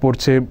সময় বাদ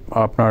পড়ছে,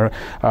 আপনার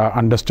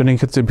আন্ডারস্ট্যান্ডিং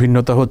ক্ষেত্রে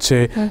ভিন্নতা হচ্ছে।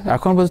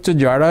 এখন হচ্ছে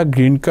যারা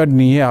গ্রিন কার্ড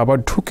নিয়ে আবার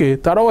ঢুকে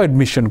তারাও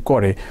অ্যাডমিশন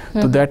করে,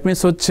 তো দ্যাট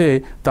মিনস হচ্ছে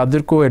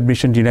তাদেরকেও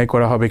অ্যাডমিশন ডিনাই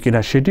করা হবে কিনা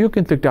সেটিও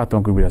কিন্তু একটা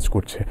আতঙ্ক বিরাজ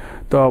করছে।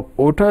 তো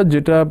ওটা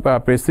যেটা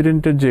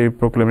প্রেসিডেন্টের যে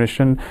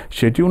প্রোক্লেমেশন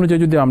সেটি অনুযায়ী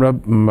যদি আমরা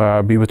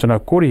বিবেচনা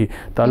করি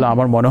তাহলে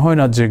আমার মনে হয়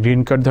না যে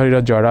গ্রিন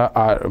কার্ডধারীরা যারা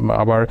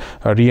আবার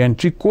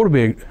রিএন্ট্রি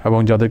করবে এবং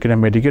যাদের কিনা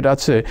মেডিকেট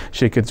আছে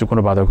সেক্ষেত্রে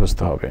কোনো বাধাগ্রস্ত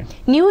হবে।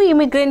 নিউ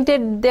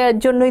ইমিগ্রেন্টের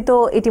জন্যই তো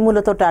এটি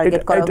মূলত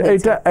টার্গেট করা হয়েছে।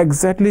 এটা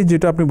এক্স্যাক্টলি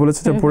যেটা আপনি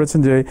বলেছেন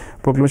যে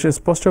প্রোক্লেমেশন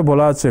স্পষ্ট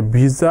বলা আছে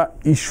ভিসা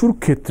ইস্যুর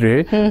ক্ষেত্রে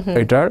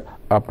এটার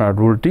আপনার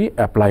রুলটি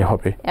অ্যাপ্লাই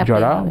হবে।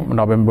 যারা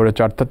নভেম্বরের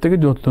 4 তারিখ থেকে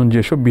নতুন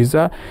যেসব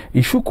ভিসা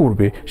ইস্যু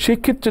করবে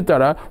সেক্ষেত্রে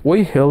তারা ওই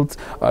হেলথ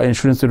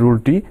ইন্স্যুরেন্সের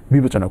রুলটি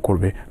বিবেচনা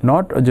করবে,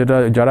 নট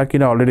যারা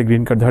কিনা অলরেডি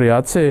গ্রিন কার্ডধারী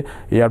আছে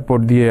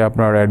এয়ারপোর্ট দিয়ে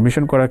আপনার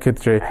অ্যাডমিশন করার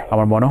ক্ষেত্রে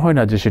আমার মনে হয়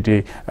না যে সেটি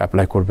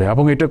অ্যাপ্লাই করবে।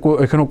 এবং এটা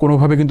এখানে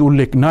কোনোভাবে কিন্তু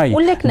উল্লেখ নাই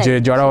যে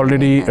যারা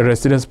অলরেডি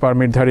রেসিডেন্স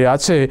পারমিটধারী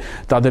আছে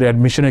তাদের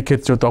অ্যাডমিশনের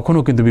ক্ষেত্রে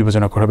তখনও কিন্তু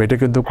বিবেচনা করা হবে, এটা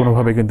কিন্তু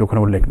কোনোভাবে কিন্তু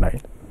ওখানে উল্লেখ নাই।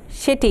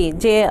 সেটি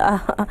যে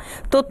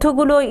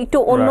তথ্যগুলো একটু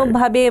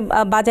অন্যভাবে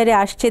বাজারে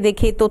আসছে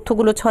দেখে,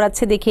 তথ্যগুলো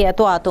ছড়াচ্ছে দেখে এত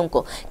আতঙ্ক।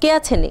 কে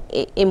আছেন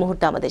এই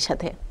মুহূর্তে আমাদের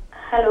সাথে?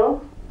 হ্যালো,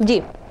 জি,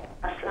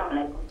 আসসালামু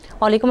আলাইকুম।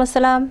 ওয়ালাইকুম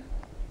আসসালাম।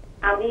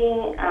 আমি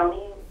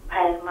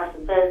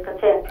মাসুদ ভাইয়ের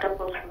কাছে একটা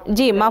প্রশ্ন।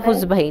 জি মাহফুজ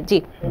ভাই, জি।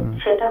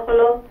 সেটা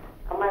হলো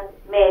আমার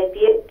মেয়ের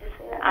বিয়ে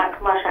 8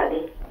 মাস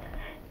আগে।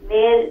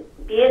 মেয়ের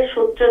বিয়ের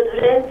সূত্র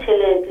ধরে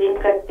ছেলে গ্রিন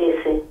কার্ড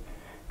পেয়েছে।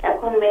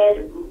 এখন মেয়ের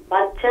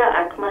বাচ্চা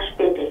 8 মাস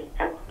পেটে।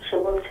 এখন সে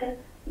বলছে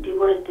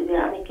ডিভোর্স দিবে।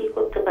 আমি কি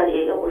করতে পারি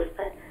এই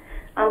অবস্থায়?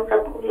 আমরা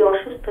খুবই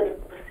অসুস্থ হয়ে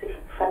পড়ছি,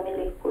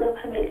 ফ্যামিলি, পুরো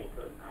ফ্যামিলি।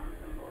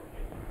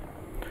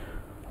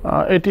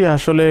 এটি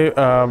আসলে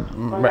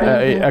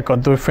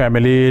একান্ত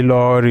ফ্যামিলি ল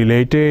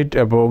রিলেটেড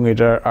এবং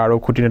এটার আরও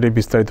খুঁটিনাটি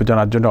বিস্তারিত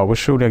জানার জন্য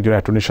অবশ্যই উনি একজন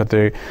অ্যাটর্নির সাথে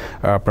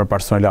আপনার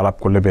পার্সোনালি আলাপ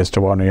করলে বেস্ট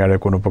হবে। অনএয়ারে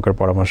কোনো প্রকার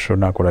পরামর্শ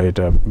না করা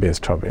এটা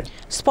বেস্ট হবে।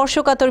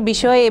 স্পর্শকাতর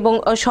বিষয় এবং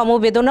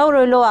সমবেদনাও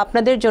রইল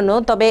আপনাদের জন্য।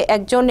 তবে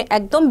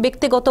একদম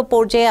ব্যক্তিগত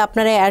পর্যায়ে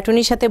আপনারা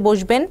অ্যাটর্নির সাথে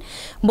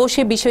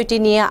বসে বিষয়টি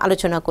নিয়ে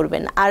আলোচনা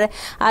করবেন। আর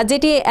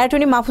যেটি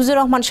অ্যাটর্নি মাহফুজুর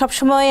রহমান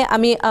সবসময়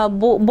আমি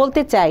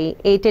বলতে চাই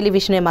এই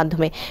টেলিভিশনের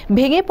মাধ্যমে,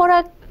 ভেঙে পড়া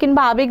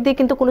কিংবা আবেগ দিয়ে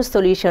কিন্তু কোনো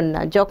সলিউশন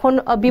না। যখন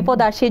বিপদ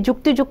আসে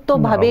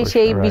যুক্তিযুক্তভাবে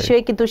সেই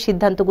বিষয়ে কিন্তু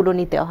সিদ্ধান্তগুলো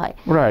নিতে হয়,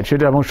 রাইট।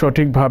 সেটা এবং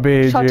সঠিকভাবে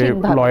যে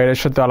লয়ারের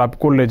সাথে আলাপ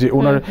করলে যে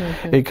ওনার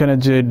এখানে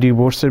যে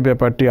ডিভোর্সের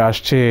ব্যাপারটি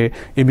আসছে,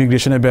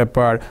 ইমিগ্রেশনের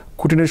ব্যাপার,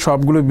 খুঁটিনাটি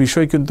সবগুলো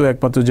বিষয় কিন্তু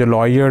একমাত্র যে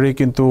লয়ারই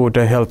কিন্তু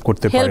ওটা হেল্প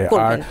করতে পারে।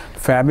 আর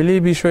ফ্যামিলি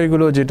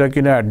বিষয়গুলো যেটা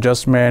কিনা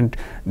অ্যাডজাস্টমেন্ট,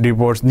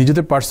 ডিভোর্স,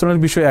 নিজেদের পার্সোনাল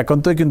বিষয়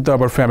একান্তই কিন্তু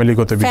আবার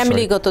ফ্যামিলিগত বিষয়,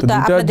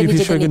 দুইটা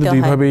বিষয় কিন্তু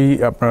দুইভাবেই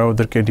আপনারা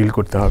ওদেরকে ডিল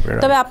করতে হবে।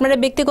 তবে আপনারা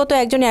ব্যক্তিগত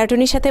একজন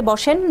অ্যাটর্নির সাথে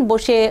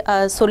বসে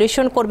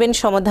সলিউশন করবেন,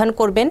 সমাধান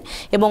করবেন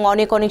এবং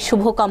অনেক অনেক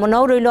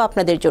শুভকামনাও রইল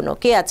আপনাদের জন্য।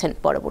 কে আছেন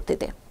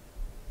পরবর্তীতে?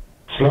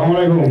 আসসালামু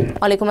আলাইকুম।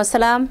 ওয়ালাইকুম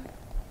আসসালাম।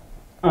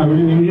 আমি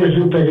ইন্ডিয়া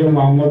থেকে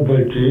মোহাম্মদ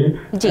বলছি।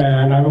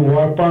 আমি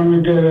ওয়ার্ক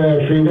পারমিটের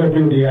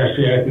ফিঙ্গারপ্রিন্ট দিয়ে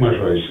আসছি, 1 মাস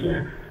হয়েছে।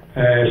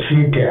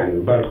 C10,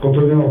 বাট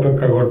কতদিন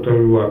অপেক্ষা করতে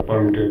হবে ওয়ার্ক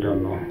পারমিটের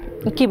জন্য?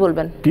 কি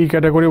বলবেন? কি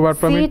ক্যাটাগরি ওয়ার্ক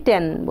পারমিট?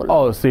 C10 বলুন। ও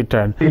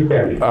C10,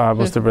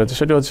 বুঝতে পেরেছি।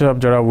 সেটা হচ্ছে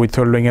যারা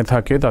উইথহোল্ডিং এ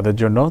থাকে তাদের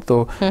জন্য। তো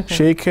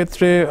সেই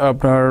ক্ষেত্রে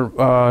আপনার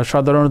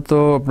সাধারণত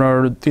আপনার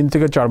 3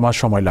 থেকে 4 মাস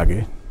সময় লাগে।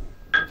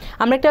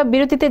 আমরা একটা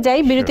বিরতিতে যাই।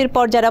 বিরতির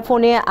পর যারা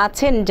ফোনে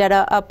আছেন, যারা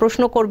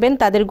প্রশ্ন করবেন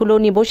তাদেরগুলো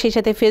নিব। সেই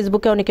সাথে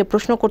ফেসবুকে অনেকে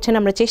প্রশ্ন করছেন,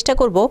 আমরা চেষ্টা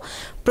করব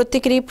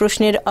প্রত্যেকেরই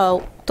প্রশ্নের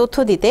তথ্য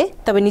দিতে।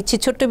 তবে নিচ্ছি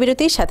ছোট্ট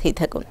বিরতির সাথেই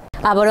থাকুন।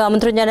 আবারও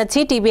আমন্ত্রণ জানাচ্ছি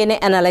টিবিএন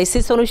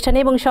অ্যানালাইসিস অনুষ্ঠানে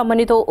এবং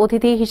সম্মানিত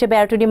অতিথি হিসেবে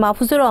অ্যাটর্নি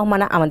মাহফুজুর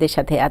রহমান আমাদের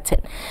সাথে আছেন।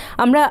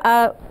 আমরা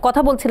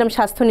কথা বলছিলাম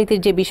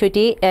স্বাস্থ্যনীতির যে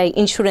বিষয়টি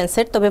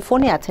ইন্স্যুরেন্সের। তবে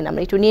ফোনে আছেন,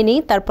 আমরা একটু নিয়ে নিই,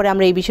 তারপরে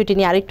আমরা এই বিষয়টি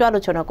নিয়ে আরেকটু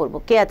আলোচনা করব।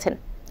 কে আছেন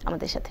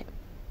আমাদের সাথে?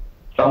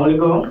 আসসালামু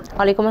আলাইকুম।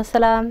 ওয়ালাইকুম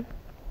আসসালাম।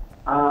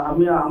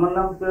 আমার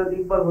নাম সৈয়দ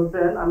ইকবাল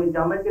হোসেন, আমি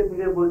জামাইকা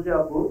থেকে বলছি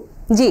আপু।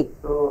 জি।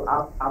 তো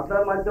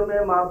আপনার মাধ্যমে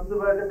মাহফুজ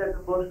ভাইয়ের কাছে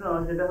একটা প্রশ্ন,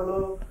 সেটা হলো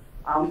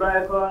আমরা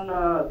এখন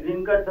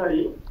গ্রিন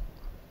কার্ডধারী,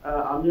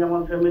 আমি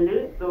আমার ফ্যামিলি।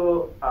 তো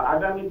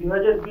আগামী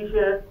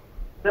 2020-এর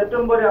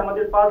সেপ্টেম্বরে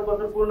আমাদের 5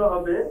 বছর পূর্ণ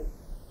হবে।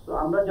 তো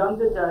আমরা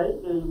জানতে চাই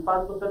এই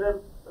 5 বছরের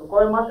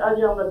কয় মাস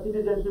আগে আমরা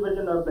সিটিজেনশিপের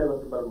জন্য অ্যাপ্লাই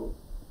করতে পারবো?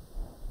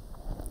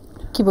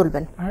 কি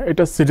বলবেন?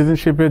 এটা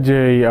সিটিজেনশিপের যে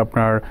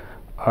আপনার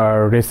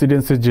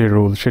রেসিডেন্সের যে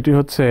রুল, সেটি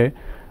হচ্ছে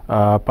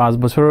 5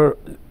 বছর,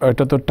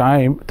 এটা তো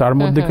টাইম, তার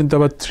মধ্যে কিন্তু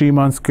আবার 3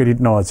 মান্থস ক্রেডিট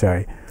নেওয়া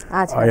যায়।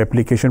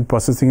 অ্যাপ্লিকেশন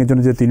প্রসেসিং এর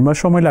জন্য যে 3 মাস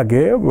সময়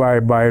লাগে,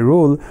 বাই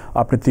রুল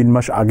আপনি 3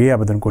 মাস আগে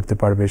আবেদন করতে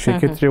পারবে।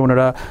 সেক্ষেত্রে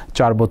ওনারা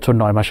 4 বছর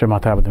 9 মাসের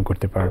মাথায় আবেদন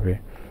করতে পারবে।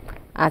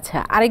 আচ্ছা,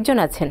 আরেকজন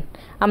আছেন,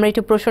 আমরা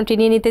একটু প্রশ্নটি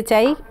নিয়ে নিতে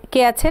চাই।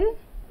 কে আছেন?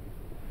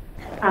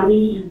 আমি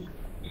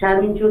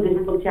শারমিন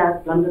চৌধুরী বলছি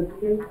আসলাম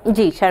থেকে।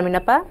 জি শারমিন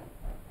আপা।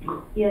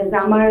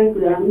 আমার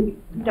আমি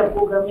দুটা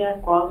প্রোগ্রামে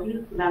কল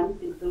দিয়েছিলাম,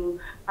 কিন্তু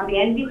আমি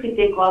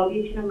এনবিসিতে কল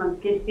দিয়েছিলাম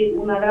আজকে।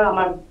 ওনারা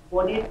আমার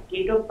বোনের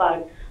ডেট অফ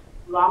বার্থ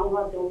রং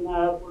হতে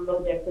ওনারা বললো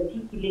যে একটা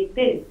চিঠি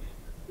লিখতে,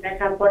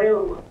 লেখার পরে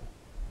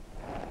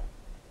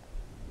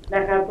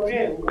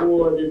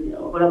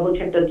ওরা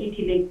বলছে একটা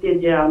চিঠি লিখতে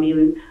যে আমি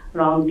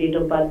রং ডেট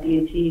অফ বার্থ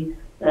দিয়েছি,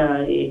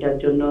 এটার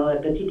জন্য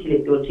একটা চিঠি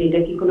লিখতে বলছে। এটা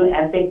কি কোনো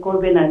এফেক্ট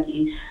করবে নাকি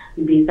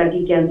ভিসা কি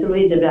ক্যান্সেল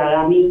হয়ে যাবে? আর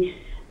আমি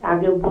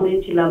আগে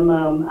বলেছিলাম,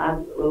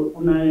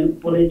 ওনার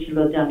বলেছিল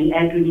যে আমি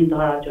অ্যাটর্নি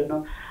ধরার জন্য।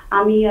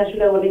 আমি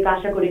আসলে অনেক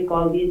আশা করে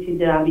কল দিয়েছি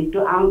যে আমি একটু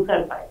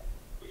আনসার পাই,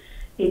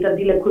 এটা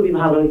দিলে খুবই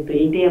ভালো হতো।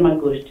 এইটাই আমার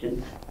কোশ্চেন।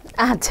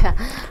 আচ্ছা,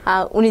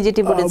 উনি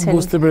যেটি বলেছেন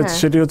বুঝতে পেরেছি,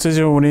 সেটি হচ্ছে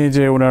যে উনি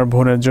যে ওনার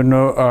বোনের জন্য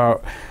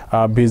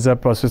ভিসা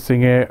প্রসেসিং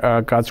এ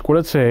কাজ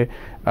করেছে,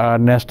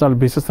 ন্যাশনাল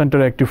ভিসা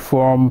সেন্টারে একটি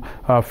ফর্ম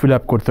ফিল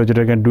আপ করতে হয়,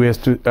 যেটাকে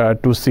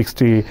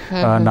DS-260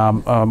 নাম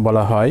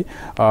বলা হয়।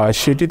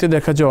 সেটিতে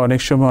দেখা যায় অনেক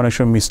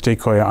সময় মিস্টেক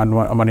হয়,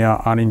 মানে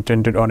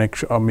আনইনটেন্ডেড অনেক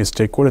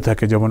মিস্টেক করে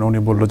থাকে। যেমন উনি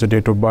বললো যে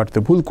ডেট অফ বার্থে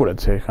ভুল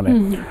করেছে এখানে।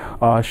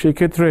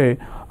 সেক্ষেত্রে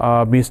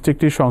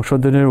মিস্টেকটি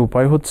সংশোধনের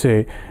উপায় হচ্ছে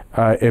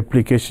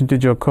অ্যাপ্লিকেশনটি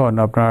যখন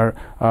আপনার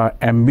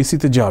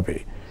এমবিসিতে যাবে,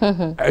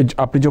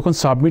 আপনি যখন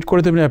সাবমিট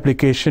করে দেবেন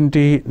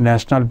অ্যাপ্লিকেশনটি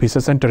ন্যাশনাল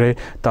ভিসা সেন্টারে,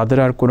 তাদের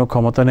আর কোনো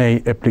ক্ষমতা নেই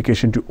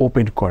অ্যাপ্লিকেশনটি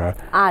ওপেন করার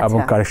এবং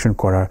কারেকশন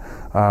করার।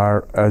 আর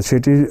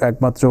সেটির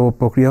একমাত্র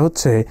প্রক্রিয়া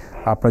হচ্ছে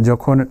আপনার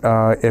যখন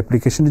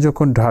অ্যাপ্লিকেশনটি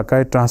যখন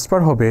ঢাকায় ট্রান্সফার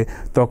হবে,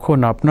 তখন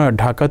আপনার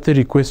ঢাকাতে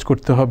রিকোয়েস্ট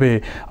করতে হবে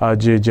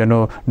যে যেন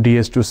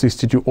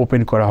DS-260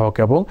 ওপেন করা হোক,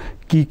 এবং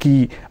কি কি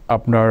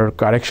আপনার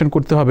কারেকশন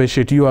করতে হবে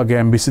সেটিও আগে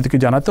এমবিসি থেকে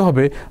জানাতে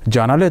হবে।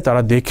 জানালে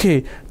তারা দেখে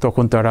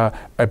তখন তারা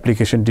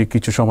অ্যাপ্লিকেশনটি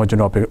কিছু সময়ের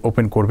জন্য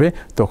ওপেন করবে,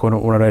 তখন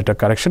ওনারা এটা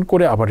কারেকশন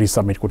করে আবার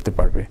রিসাবমিট করতে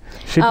পারবে।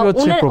 সেটি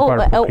হচ্ছে প্রপার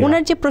প্রক্রিয়া।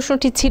 ওনার যে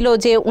প্রশ্নটি ছিল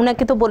যে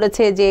ওনাকে তো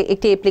বলেছে যে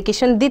একটি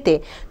অ্যাপ্লিকেশন দিতে,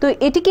 তো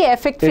এটি কি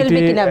এফেক্ট ফেলবে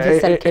কিনা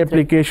ভিসার ক্ষেত্রে?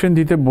 অ্যাপ্লিকেশন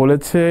দিতে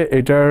বলেছে,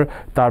 এটার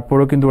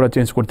তারপরেও কিন্তু ওরা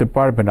চেঞ্জ করতে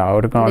পারবে না।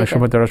 ওরা অনেক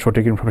সময় তারা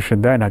সঠিক ইনফরমেশন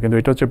দেয় না, কিন্তু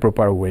এটা হচ্ছে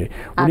প্রপার ওয়ে।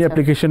 উনি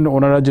অ্যাপ্লিকেশন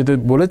ওনারা যেতে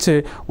বলেছে,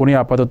 উনি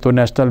আপাতত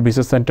ন্যাশনাল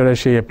ভিসা সেন্টারে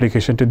সেই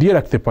অ্যাপ্লিকেশনটা দিয়ে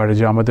রাখতে পারে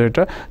যে আমাদের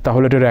এটা,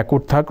 তাহলে এটা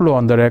রেকর্ড থাকলো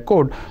অন দ্য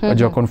রেকর্ড।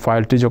 যখন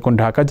ফাইলটি যখন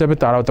ঢাকা যাবে,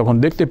 তারাও তখন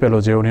দেখতে পেলো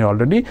যে উনি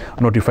অলরেডি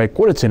নোটিফাই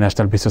করেছে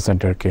ন্যাশনাল ভিসা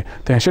সেন্টারকে,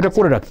 তাই সেটা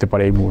করে রাখতে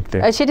পারে এই মুহূর্তে।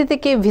 সেটা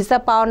থেকে ভিসা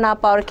পাওয়া না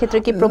পাওয়ার ক্ষেত্রে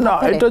কি প্রভাব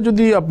ফেলে? এটা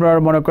যদি আপনার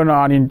মনে করেন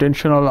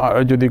আনইনটেনশনাল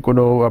যদি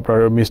কোনো আপনার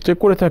মিস্টেক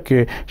করে থাকে,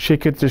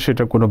 সেক্ষেত্রে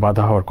সেটা কোনো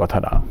বাধা হওয়ার কথা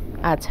না।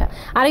 আচ্ছা,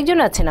 আরেকজন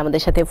আছেন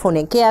আমাদের সাথে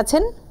ফোনে। কে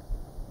আছেন?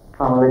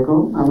 আসসালামু আলাইকুম,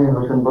 আমি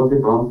হোসেন বলছি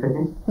ব্রহ্ম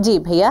থেকে। জি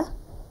ভাইয়া।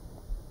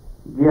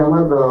 জি,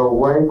 আমার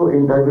ওয়াইফ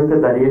ইন্টারভিউতে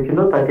দাঁড়িয়েছিল,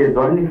 তাকে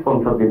জয়েন্ট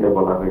স্পন্সর দিতে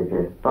বলা হয়েছে।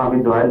 তো আমি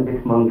জয়েন্ট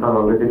স্পন্সর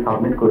অলরেডি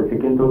সাবমিট করেছি,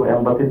 কিন্তু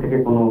এমবাসি থেকে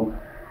কোনো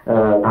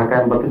ঢাকা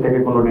এমবাসি থেকে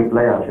কোনো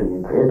রিপ্লাই আসেনি।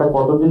 এটা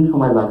কতদিন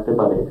সময় লাগতে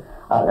পারে?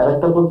 আর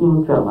আরেকটা প্রশ্ন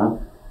হচ্ছে আমার,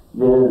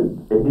 যে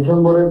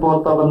ডিসেম্বরের পর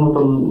তো আবার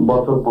নতুন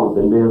বছর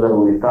পড়বে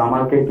 2019, তো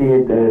আমাকে কি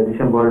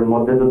ডিসেম্বরের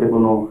মধ্যে যদি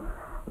কোনো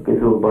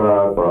কিছু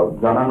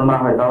জানানো না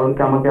হয়, তাহলে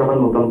কি আমাকে আবার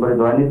নতুন করে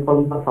জয়েন্ট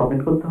স্পন্সর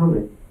সাবমিট করতে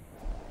হবে?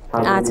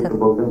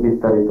 বলতেন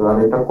বিস্তারিত, আর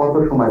এটা কত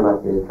সময়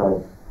লাগবে স্যার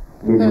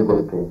রিভিউ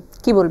করতে?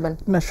 কি বলবেন?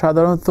 না,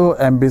 সাধারণত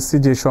এমবিসি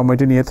যে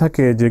সময়টি নিয়ে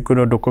থাকে, যে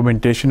কোনো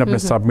ডকুমেন্টেশন আপনি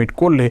সাবমিট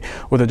করলে,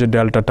 ওদের যে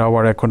ডেল্টা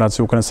টাওয়ার এখন আছে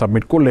ওখানে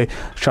সাবমিট করলে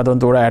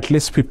সাধারণত ওরা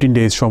অ্যাটলিস্ট 15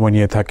 ডেজ সময়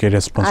নিয়ে থাকে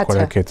রেসপন্স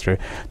করার ক্ষেত্রে।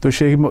 তো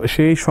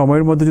সেই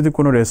সময়ের মধ্যে যদি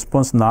কোনো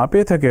রেসপন্স না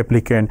পেয়ে থাকে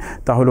অ্যাপ্লিক্যান্ট,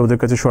 তাহলে ওদের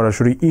কাছে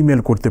সরাসরি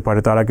ইমেল করতে পারে,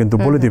 তারা কিন্তু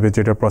বলে দেবে যে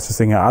এটা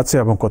প্রসেসিংয়ে আছে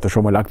এবং কত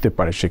সময় লাগতে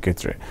পারে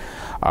সেক্ষেত্রে।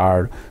 আর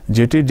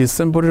যেটি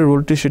ডিসেম্বরের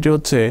রুলটি, সেটি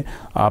হচ্ছে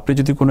আপনি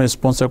যদি কোনো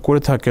স্পন্সর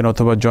করে থাকেন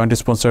অথবা জয়েন্ট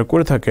স্পন্সর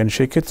করে থাকেন,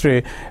 সেক্ষেত্রে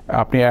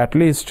আপনি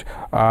অ্যাটলিস্ট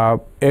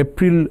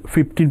এপ্রিল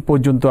 15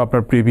 পর্যন্ত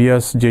আপনার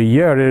প্রিভিয়াস যে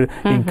ইয়ারের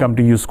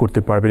ইনকামটি ইউজ করতে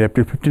পারবেন।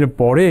 এপ্রিল 15-এর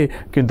পরে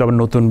কিন্তু আবার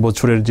নতুন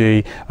বছরের যেই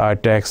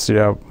ট্যাক্স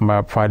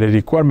ফাইলের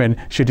রিকোয়ারমেন্ট,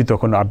 সেটি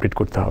তখন আপডেট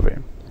করতে হবে।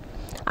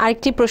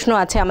 আরেকটি প্রশ্ন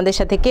আছে আমাদের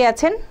সাথে। কে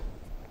আছেন?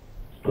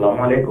 আসসালামু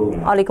আলাইকুম।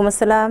 ওয়ালাইকুম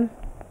আসসালাম।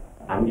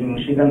 আমি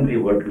মুন্সিগঞ্জ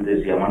থেকে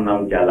বলতেছি, আমার নাম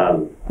জালাল।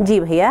 জি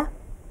ভাইয়া।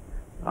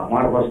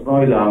 আমার প্রশ্ন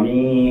হইল, আমি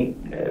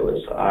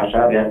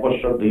আসার 1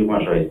 বছর 2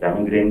 মাস হয়েছে,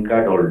 আমি গ্রিন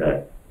কার্ড হোল্ডার।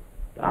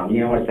 আমি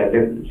আমার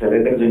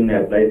ছেলেদের জন্য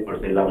অ্যাপ্লাই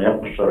করছিলাম, 1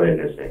 বছর হয়ে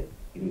গেছে,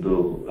 কিন্তু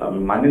আমি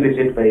মানি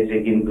রিসিট পাইছি,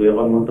 কিন্তু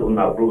এখন মতো কোনো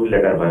অ্যাপ্রুভাল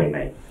লেটার পাই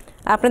নাই।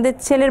 আপনাদের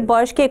ছেলের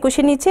বয়স কি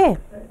 21-এর নিচে?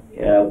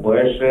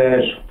 বয়স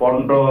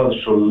 15,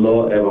 16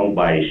 এবং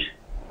 22।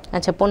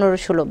 আচ্ছা, 15,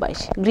 16, 22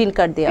 গ্রিন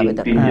কার্ড দিয়ে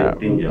আবেদন।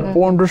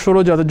 15,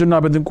 16 যাদের জন্য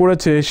আবেদন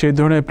করেছে সেই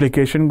ধরনের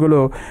অ্যাপ্লিকেশনগুলো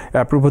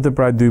অ্যাপ্রুভ হতে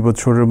প্রায় 2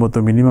 বছরের মতো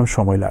মিনিমাম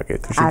সময় লাগে।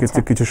 তো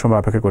সেক্ষেত্রে কিছু সময়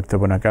অপেক্ষা করতে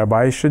হবে না। কারণ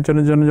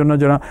 22-এর জন্য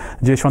যারা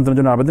যে সন্তানের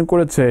জন্য আবেদন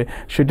করেছে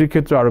সেটির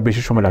ক্ষেত্রে আরো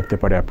বেশি সময় লাগতে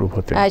পারে অ্যাপ্রুভ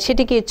হতে।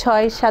 সেটি কি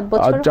 6-7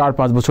 বছর?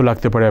 4-5 বছর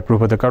লাগতে পারে অ্যাপ্রুভ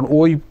হতে, কারণ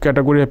ওই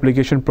ক্যাটাগরি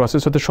অ্যাপ্লিকেশন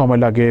প্রসেস হতে সময়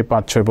লাগে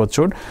 5-6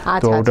 বছর।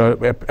 তো ওটা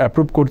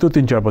অ্যাপ্রুভ করতেও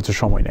 3-4 বছর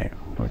সময় নেয়।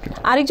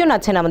 আরেকজন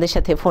আছেন আমাদের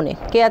সাথে ফোনে,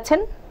 কে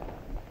আছেন?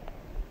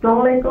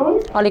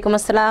 ওয়ালাইকুম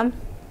আসসালাম।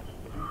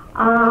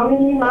 আমি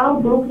মা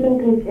ব্রুকলিন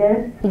থেকে।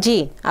 জি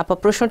আপা,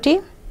 প্রশ্নটি?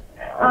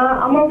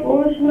 আমার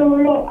প্রশ্ন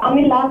হলো,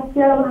 আমি লাস্ট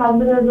ইয়ার আমার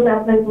হাজবেন্ডের জন্য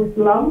অ্যাপ্লাই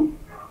করছিলাম,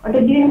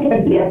 একটা গ্রিন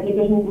কার্ড দিয়ে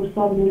অ্যাপ্লিকেশন করছি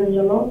হাজবেন্ডের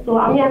জন্য। তো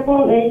আমি এখন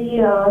এই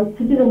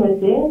সিটিজেন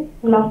হয়েছি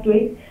লাস্ট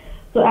উইক।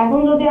 তো এখন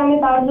যদি আমি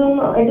তার জন্য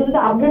এটা যদি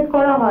আপডেট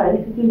করা হয়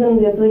সিটিজেন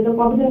দিয়ে, তো এটা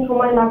কতদিন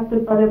সময় লাগতে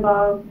পারে বা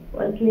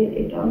আর কি,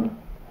 এটা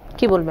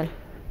কি বলবেন?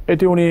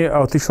 এটি উনি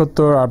অতি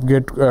সত্বর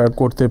আপগ্রেড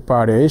করতে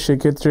পারে।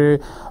 সেক্ষেত্রে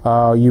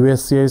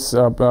ইউএসসিএস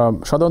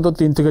সাধারণত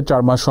 3 থেকে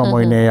 4 মাস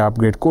সময় নেয়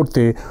আপগ্রেড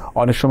করতে।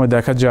 অনেক সময়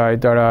দেখা যায়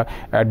তারা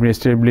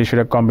অ্যাডমিনিস্ট্রেটিভলি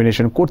সেটা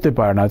কম্বিনেশন করতে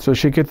পারে না, তো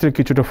সেক্ষেত্রে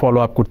কিছুটা ফলো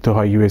আপ করতে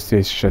হয়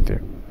ইউএসসিএস এর সাথে।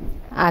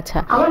 আচ্ছা,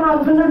 আমার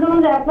হাজবেন্ডের জন্য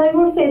যে অ্যাপ্লাই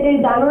করছে এটা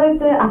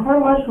জানুয়ারিতে 18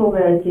 মাস হবে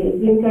আর কি,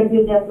 গ্রিন কার্ড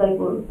দিয়ে অ্যাপ্লাই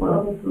করা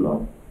হয়েছিল।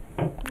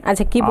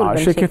 আচ্ছা, কি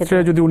বলবেন সেক্ষেত্রে?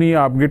 যদি উনি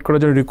আপগ্রেড করার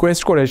জন্য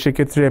রিকোয়েস্ট করে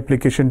সেক্ষেত্রে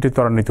অ্যাপ্লিকেশনটি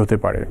ত্বরান্বিত হতে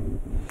পারে।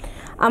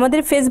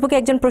 আমাদের ফেসবুকে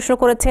একজন প্রশ্ন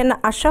করেছেন,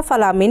 আশরাফ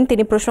আল আমিন।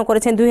 তিনি প্রশ্ন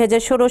করেছেন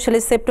 2016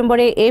 সালের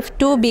সেপ্টেম্বরে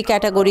F2B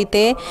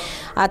ক্যাটাগরিতে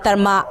তার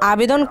মা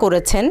আবেদন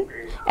করেছেন।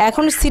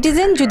 এখন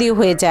সিটিজেন যদি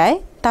হয়ে যায়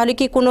তাহলে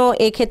কি কোনো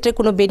এক্ষেত্রে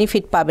কোনো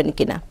বেনিফিট পাবেন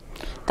কিনা?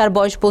 তার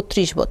বয়স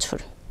 32 বছর।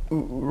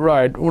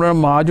 রাইট, ওনার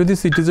মা যদি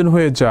সিটিজেন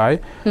হয়ে যায়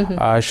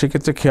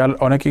সেক্ষেত্রে খেয়াল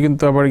অনেকে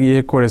কিন্তু আবার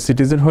করে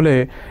সিটিজেন হলে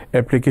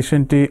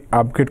অ্যাপ্লিকেশনটি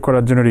আপগ্রেড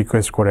করার জন্য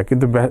রিকোয়েস্ট করে,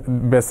 কিন্তু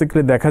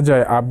বেসিক্যালি দেখা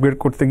যায় আপগ্রেড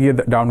করতে গিয়ে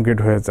ডাউনগ্রেড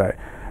হয়ে যায়।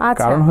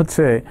 কারণ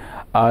হচ্ছে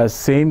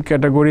সেম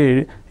ক্যাটাগরির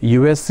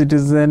ইউএস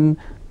সিটিজেন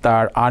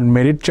তার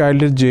আনমেরিড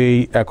চাইল্ডের যেই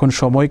এখন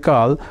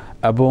সময়কাল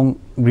এবং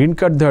গ্রিন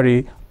কার্ডধারী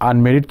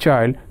আনমেরিড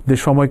চাইল্ডদের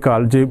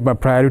সময়কাল যে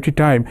প্রায়োরিটি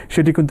টাইম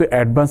সেটি কিন্তু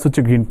অ্যাডভান্স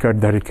হচ্ছে গ্রিন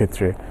কার্ডধারীর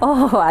ক্ষেত্রে।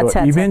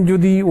 ইভেন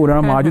যদি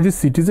ওনার মা যদি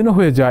সিটিজেন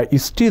হয়ে যায়,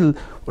 স্টিল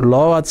ল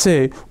আছে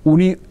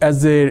উনি as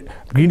a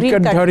green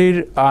কার্ডধারীর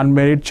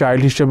unmarried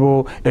child হিসেবেও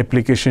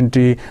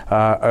অ্যাপ্লিকেশনটি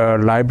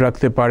লাইভ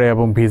রাখতে পারে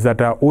এবং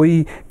ভিসাটা ওই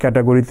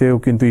ক্যাটাগরিতেও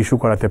কিন্তু ইস্যু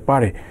করাতে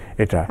পারে।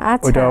 এটা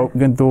ওইটাও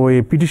কিন্তু ওই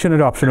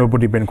পিটিশনের অপশনের উপর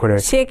ডিপেন্ড করে।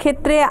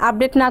 সেক্ষেত্রে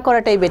আপডেট না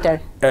করাটাই বেটার।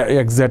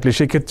 এক্স্যাক্টলি,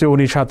 সেক্ষেত্রে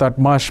উনি 7-8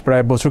 মাস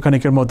প্রায়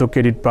বছরখানিকের মতো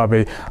ক্রেডিট পাবে,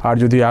 আর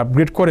যদি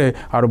আপগ্রেড করে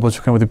আরো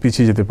বছরখানিকের মতো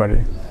পিছিয়ে যেতে পারে।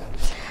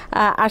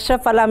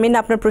 আশরাফ আল আমিন,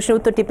 আপনার প্রশ্নের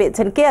উত্তরটি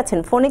পেয়েছেন। কে আছেন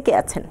ফোনে? কে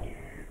আছেন?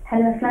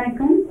 হ্যালো, আসসালামু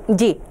আলাইকুম।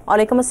 জি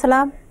ওয়ালাইকুম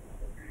আসসালাম।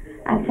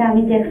 আচ্ছা,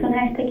 আমি জ্যাকসন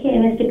হাইটস থেকে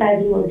এমএসটি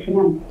পারভীন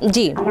বলছিলাম।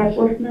 জি, আমার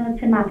প্রশ্ন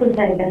হচ্ছে মাহফুজ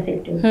ভাইয়ের কাছে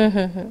একটু।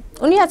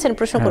 উনি আছেন,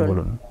 প্রশ্ন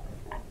করুন।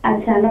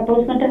 আচ্ছা, আমার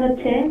প্রশ্নটা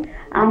হচ্ছে,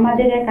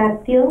 আমাদের এক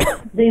আত্মীয়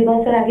 2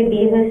 বছর আগে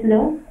বিয়ে হয়েছিল,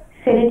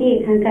 ছেলেটি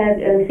এখানকার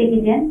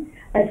সিটিজেন,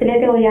 আর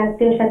ছেলেটা ওই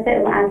আত্মীয়র সাথে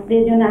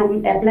আত্মীয়ের জন্য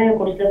অ্যাপ্লাইও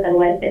করছিল তার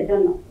ওয়াইফের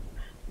জন্য,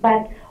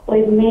 বাট ওই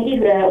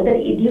মেয়েটির ওদের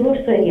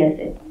ডিভোর্স হয়ে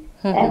গেছে।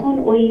 এখন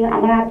ওই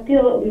আমার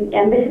আত্মীয়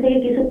এমবাসি থেকে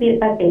কিছু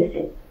পেপার পেয়েছে,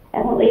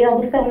 এখন এই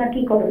অবস্থায় ওনার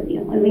কি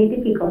করণীয়, ওই মেয়েটি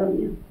কি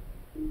করণীয়,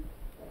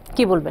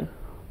 কি বলবেন?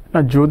 না,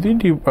 যদি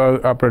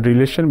আপনার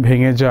রিলেশন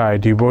ভেঙে যায়,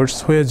 ডিভোর্স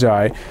হয়ে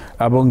যায়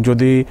এবং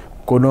যদি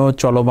কোনো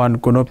চলমান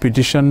কোনো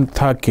পিটিশন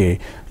থাকে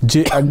যে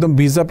একদম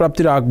ভিসা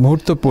প্রাপ্তির আগ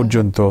মুহূর্ত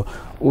পর্যন্ত,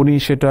 উনি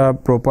সেটা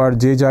প্রপার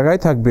যে জায়গায়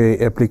থাকবে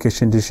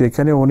অ্যাপ্লিকেশনটি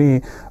সেখানে উনি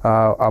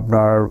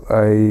আপনার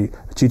এই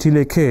চিঠি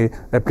লিখে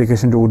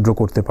অ্যাপ্লিকেশনটা উইথড্র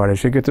করতে পারে।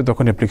 সেক্ষেত্রে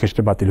তখন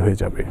অ্যাপ্লিকেশনটা বাতিল হয়ে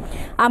যাবে।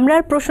 আমরা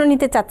আর প্রশ্ন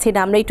নিতে চাচ্ছি না,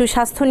 আমরা একটু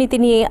স্বাস্থ্যনীতি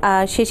নিয়ে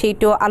শেষে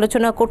একটু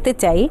আলোচনা করতে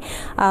চাই।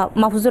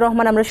 মাহফুজুর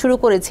রহমান, আমরা শুরু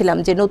করেছিলাম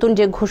যে নতুন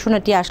যে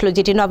ঘোষণাটি আসলো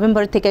যেটি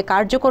নভেম্বর থেকে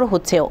কার্যকর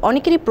হচ্ছে,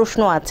 অনেকেরই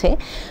প্রশ্ন আছে,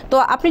 তো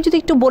আপনি যদি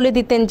একটু বলে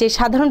দিতেন যে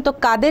সাধারণত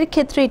কাদের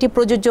ক্ষেত্রে এটি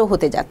প্রযোজ্য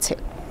হতে যাচ্ছে?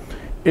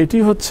 এটি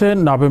হচ্ছে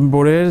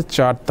নভেম্বরের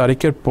 4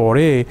 তারিখের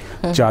পরে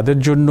যাদের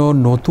জন্য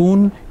নতুন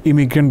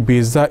ইমিগ্রেন্ট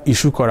ভিসা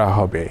ইস্যু করা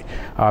হবে,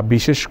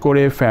 বিশেষ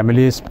করে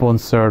ফ্যামিলি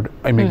স্পন্সার্ড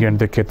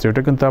ইমিগ্রেন্টদের ক্ষেত্রে।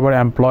 ওটা কিন্তু আবার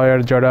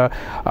এমপ্লয়ার যারা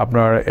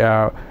আপনার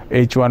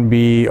H1B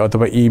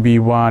অথবা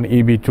EB1,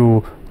 EB2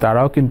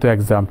 তারাও কিন্তু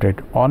এক্সাম্পটেড,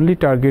 only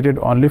targeted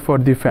only for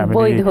the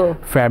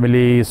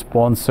family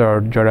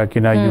sponsored যারা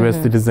কিনা ইউএস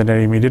সিটিজেনের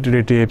ইমিডিয়েট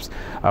রিলেটিভস,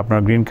 আপনার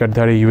গ্রিন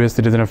কার্ডধারী ইউএস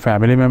সিটিজেনের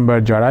ফ্যামিলি মেম্বার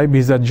যারাই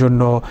ভিসার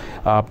জন্য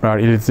আপনার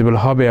এলিজিবল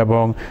হবে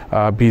এবং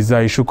ভিসা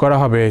ইস্যু করা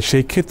হবে,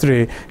 সেই ক্ষেত্রে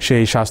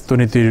সেই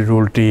স্বাস্থ্যনীতির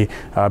রুলটি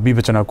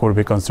বিবেচনা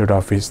করবে কনসুলেট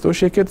অফিস। তো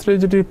সেক্ষেত্রে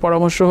যেটি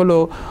পরামর্শ হলো,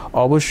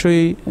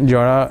 অবশ্যই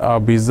যারা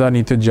ভিসা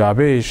নিতে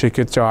যাবে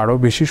সেক্ষেত্রে আরও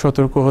বেশি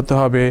সতর্ক হতে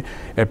হবে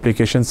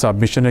অ্যাপ্লিকেশন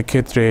সাবমিশনের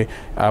ক্ষেত্রে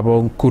এবং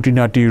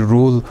খুঁটিনাটি একটি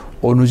রুল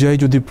অনুযায়ী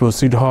যদি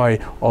প্রসিড হয়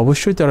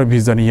অবশ্যই তারা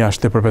ভিসা নিয়ে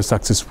আসতে পারবে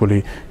সাকসেসফুলি।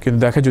 কিন্তু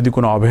দেখা যদি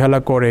কোনো অবহেলা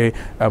করে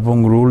এবং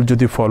রুল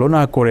যদি ফলো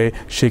না করে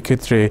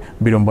সেক্ষেত্রে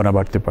বিড়ম্বনা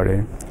বাড়তে পারে,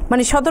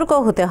 মানে সতর্ক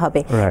হতে হবে।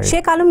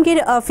 শেখ আলমগীর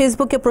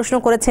ফেসবুকে প্রশ্ন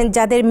করেছেন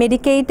যাদের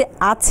মেডিকেড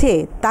আছে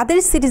তাদের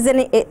সিটিজেন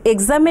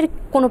এক্সামের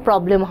কোনো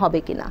প্রবলেম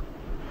হবে কিনা।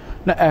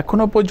 না,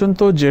 এখনো পর্যন্ত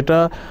যেটা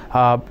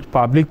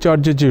পাবলিক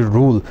চার্জের যে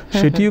রুল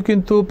সেটিও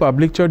কিন্তু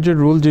পাবলিক চার্জের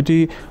রুল যেটি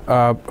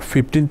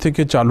 15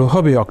 থেকে চালু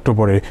হবে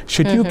অক্টোবরে,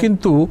 সেটিও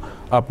কিন্তু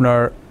আপনার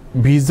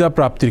ভিসা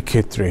প্রাপ্তির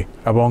ক্ষেত্রে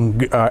এবং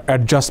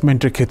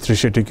অ্যাডজাস্টমেন্টের ক্ষেত্রে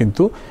সেটি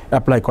কিন্তু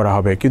অ্যাপ্লাই করা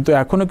হবে। কিন্তু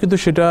এখনও কিন্তু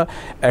সেটা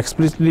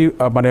এক্সপ্লিসিটলি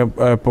মানে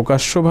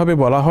প্রকাশ্যভাবে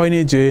বলা হয়নি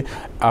যে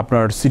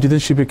আপনার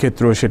সিটিজেনশিপের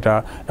ক্ষেত্রেও সেটা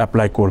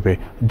অ্যাপ্লাই করবে।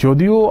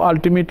 যদিও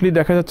আলটিমেটলি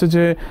দেখা যাচ্ছে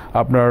যে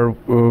আপনার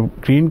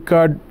গ্রিন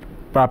কার্ড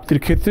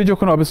প্রাপ্তির ক্ষেত্রে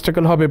যখন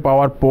অবস্টাকেল হবে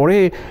পাওয়ার পরে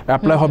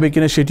অ্যাপ্লাই হবে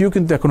কিনা সেটিও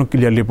কিন্তু এখনও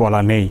ক্লিয়ারলি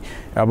বলা নেই।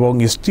 এবং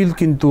স্টিল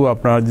কিন্তু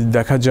আপনার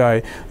দেখা যায়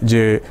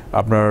যে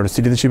আপনার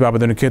সিটিজেনশিপ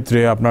আবেদনের ক্ষেত্রে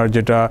আপনার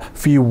যেটা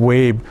ফি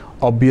ওয়েভ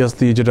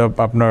অবভিয়াসলি যেটা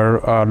আপনার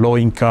লো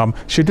ইনকাম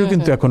সেটিও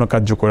কিন্তু এখনও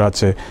কার্যকর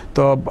আছে।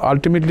 তো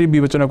আলটিমেটলি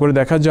বিবেচনা করে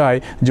দেখা যায়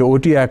যে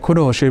ওটি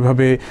এখনও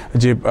সেইভাবে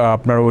যে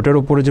আপনার ওটার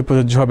উপরে যে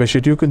প্রযোজ্য হবে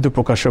সেটিও কিন্তু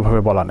প্রকাশ্যভাবে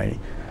বলা নেই।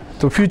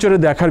 তো ফিউচারে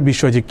দেখার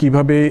বিষয় যে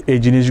কিভাবে এই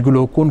জিনিসগুলো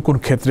কোন কোন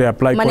ক্ষেত্রে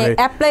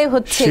অ্যাপ্লাই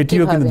হচ্ছে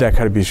সেটিও কিন্তু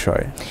দেখার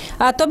বিষয়।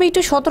 তবে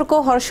একটু সতর্ক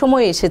হওয়ার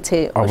সময় এসেছে।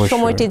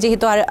 সময়টি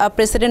যেহেতু আর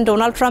প্রেসিডেন্ট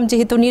ডোনাল্ড ট্রাম্প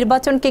যেহেতু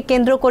নির্বাচনকে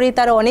কেন্দ্র করে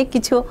তার অনেক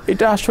কিছু,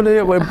 এটা আসলে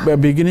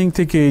বিগিনিং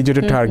থেকে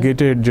যেটা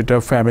টার্গেটেড যেটা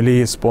ফ্যামিলি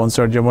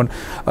স্পন্সর, যেমন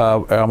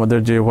আমাদের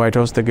যে হোয়াইট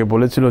হাউস থেকে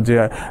বলেছিল যে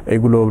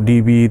এগুলো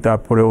ডিবি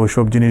তারপরে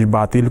ওইসব জিনিস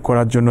বাতিল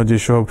করার জন্য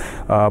যেসব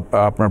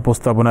আপনার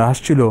প্রস্তাবনা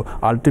আসছিল,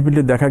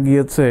 আলটিমেটলি দেখা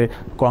গিয়েছে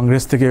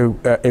কংগ্রেস থেকে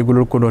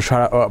এগুলোর কোনো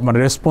মানে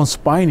রেসপন্স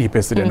পায়নি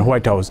প্রেসিডেন্ট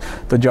হোয়াইট হাউস।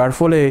 তো যার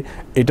ফলে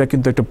এটা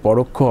কিন্তু একটা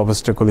পরোক্ষ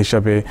অবস্টাকল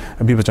হিসাবে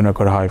বিবেচনা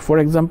করা হয়। ফর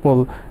এক্সাম্পল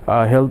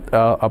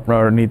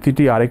আপনার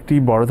নীতিটি আরেকটি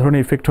বড়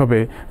ধরনের ইফেক্ট হবে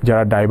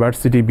যারা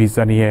ডাইভার্সিটি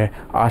ভিসা নিয়ে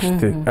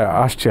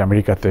আসছে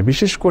আমেরিকাতে।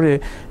 বিশেষ করে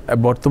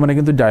বর্তমানে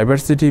কিন্তু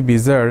ডাইভার্সিটি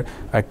ভিসার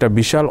একটা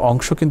বিশাল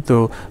অংশ কিন্তু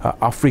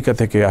আফ্রিকা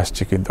থেকে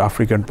আসছে, কিন্তু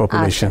আফ্রিকান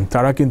পপুলেশন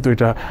তারা কিন্তু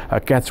এটা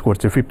ক্যাচ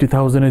করছে।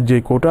 50,000-এর যে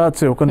কোটা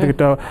আছে ওখান থেকে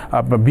একটা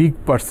বিগ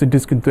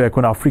পার্সেন্টেজ কিন্তু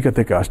এখন আফ্রিকা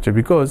থেকে আসছে।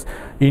 বিকজ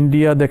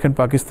ইন্ডিয়া দেখেন,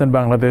 Pakistan,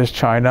 Bangladesh,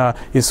 China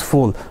is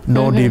full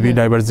no DB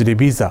diversity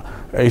visa.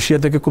 Asia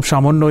থেকে খুব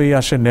সামান্যই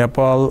আসে,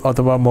 নেপাল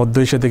অথবা মধ্য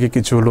এশিয়া থেকে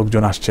কিছু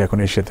লোকজন আসছে এখন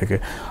এশিয়া থেকে।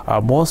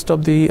 মোস্ট অফ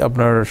দি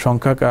আপনার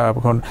সংখ্যা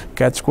এখন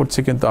ক্যাচ করছে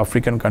কিন্তু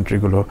আফ্রিকান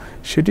কান্ট্রিগুলো।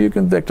 সেটিও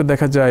কিন্তু একটা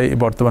দেখা যায়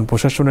বর্তমান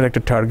প্রশাসনের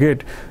একটা টার্গেট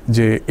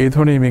যে এই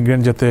ধরনের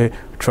ইমিগ্রেন্ট যাতে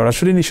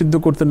সরাসরি নিষিদ্ধ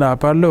করতে না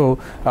পারলেও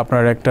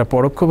আপনার একটা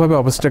পরোক্ষভাবে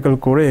অবস্টাকল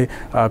করে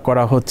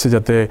করা হচ্ছে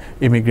যাতে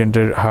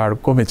ইমিগ্রেন্টের হার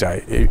কমে যায়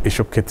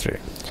এইসব ক্ষেত্রে।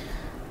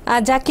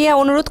 জাকিয়া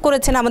অনুরোধ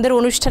করেছেন আমাদের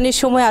অনুষ্ঠানের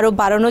সময় আরও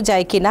বাড়ানো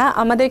যায় কিনা।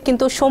 আমাদের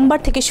কিন্তু সোমবার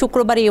থেকে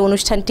শুক্রবার এই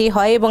অনুষ্ঠানটি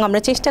হয় এবং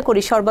আমরা চেষ্টা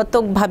করি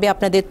সর্বাত্মকভাবে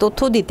আপনাদের তথ্য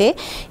দিতে,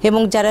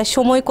 এবং যারা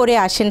সময় করে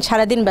আসেন,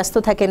 সারাদিন ব্যস্ত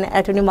থাকেন,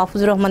 অ্যাটর্নি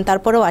মাহফুজুর রহমান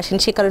তারপরেও আসেন,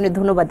 সে কারণে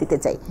ধন্যবাদ দিতে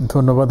চাই।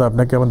 ধন্যবাদ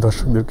আপনাকে এবং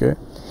দর্শকদেরকে,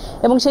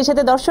 এবং সেই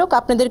সাথে দর্শক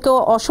আপনাদেরকেও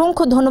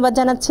অসংখ্য ধন্যবাদ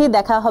জানাচ্ছি।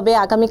 দেখা হবে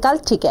আগামীকাল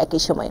ঠিক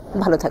একই সময়।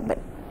 ভালো থাকবেন।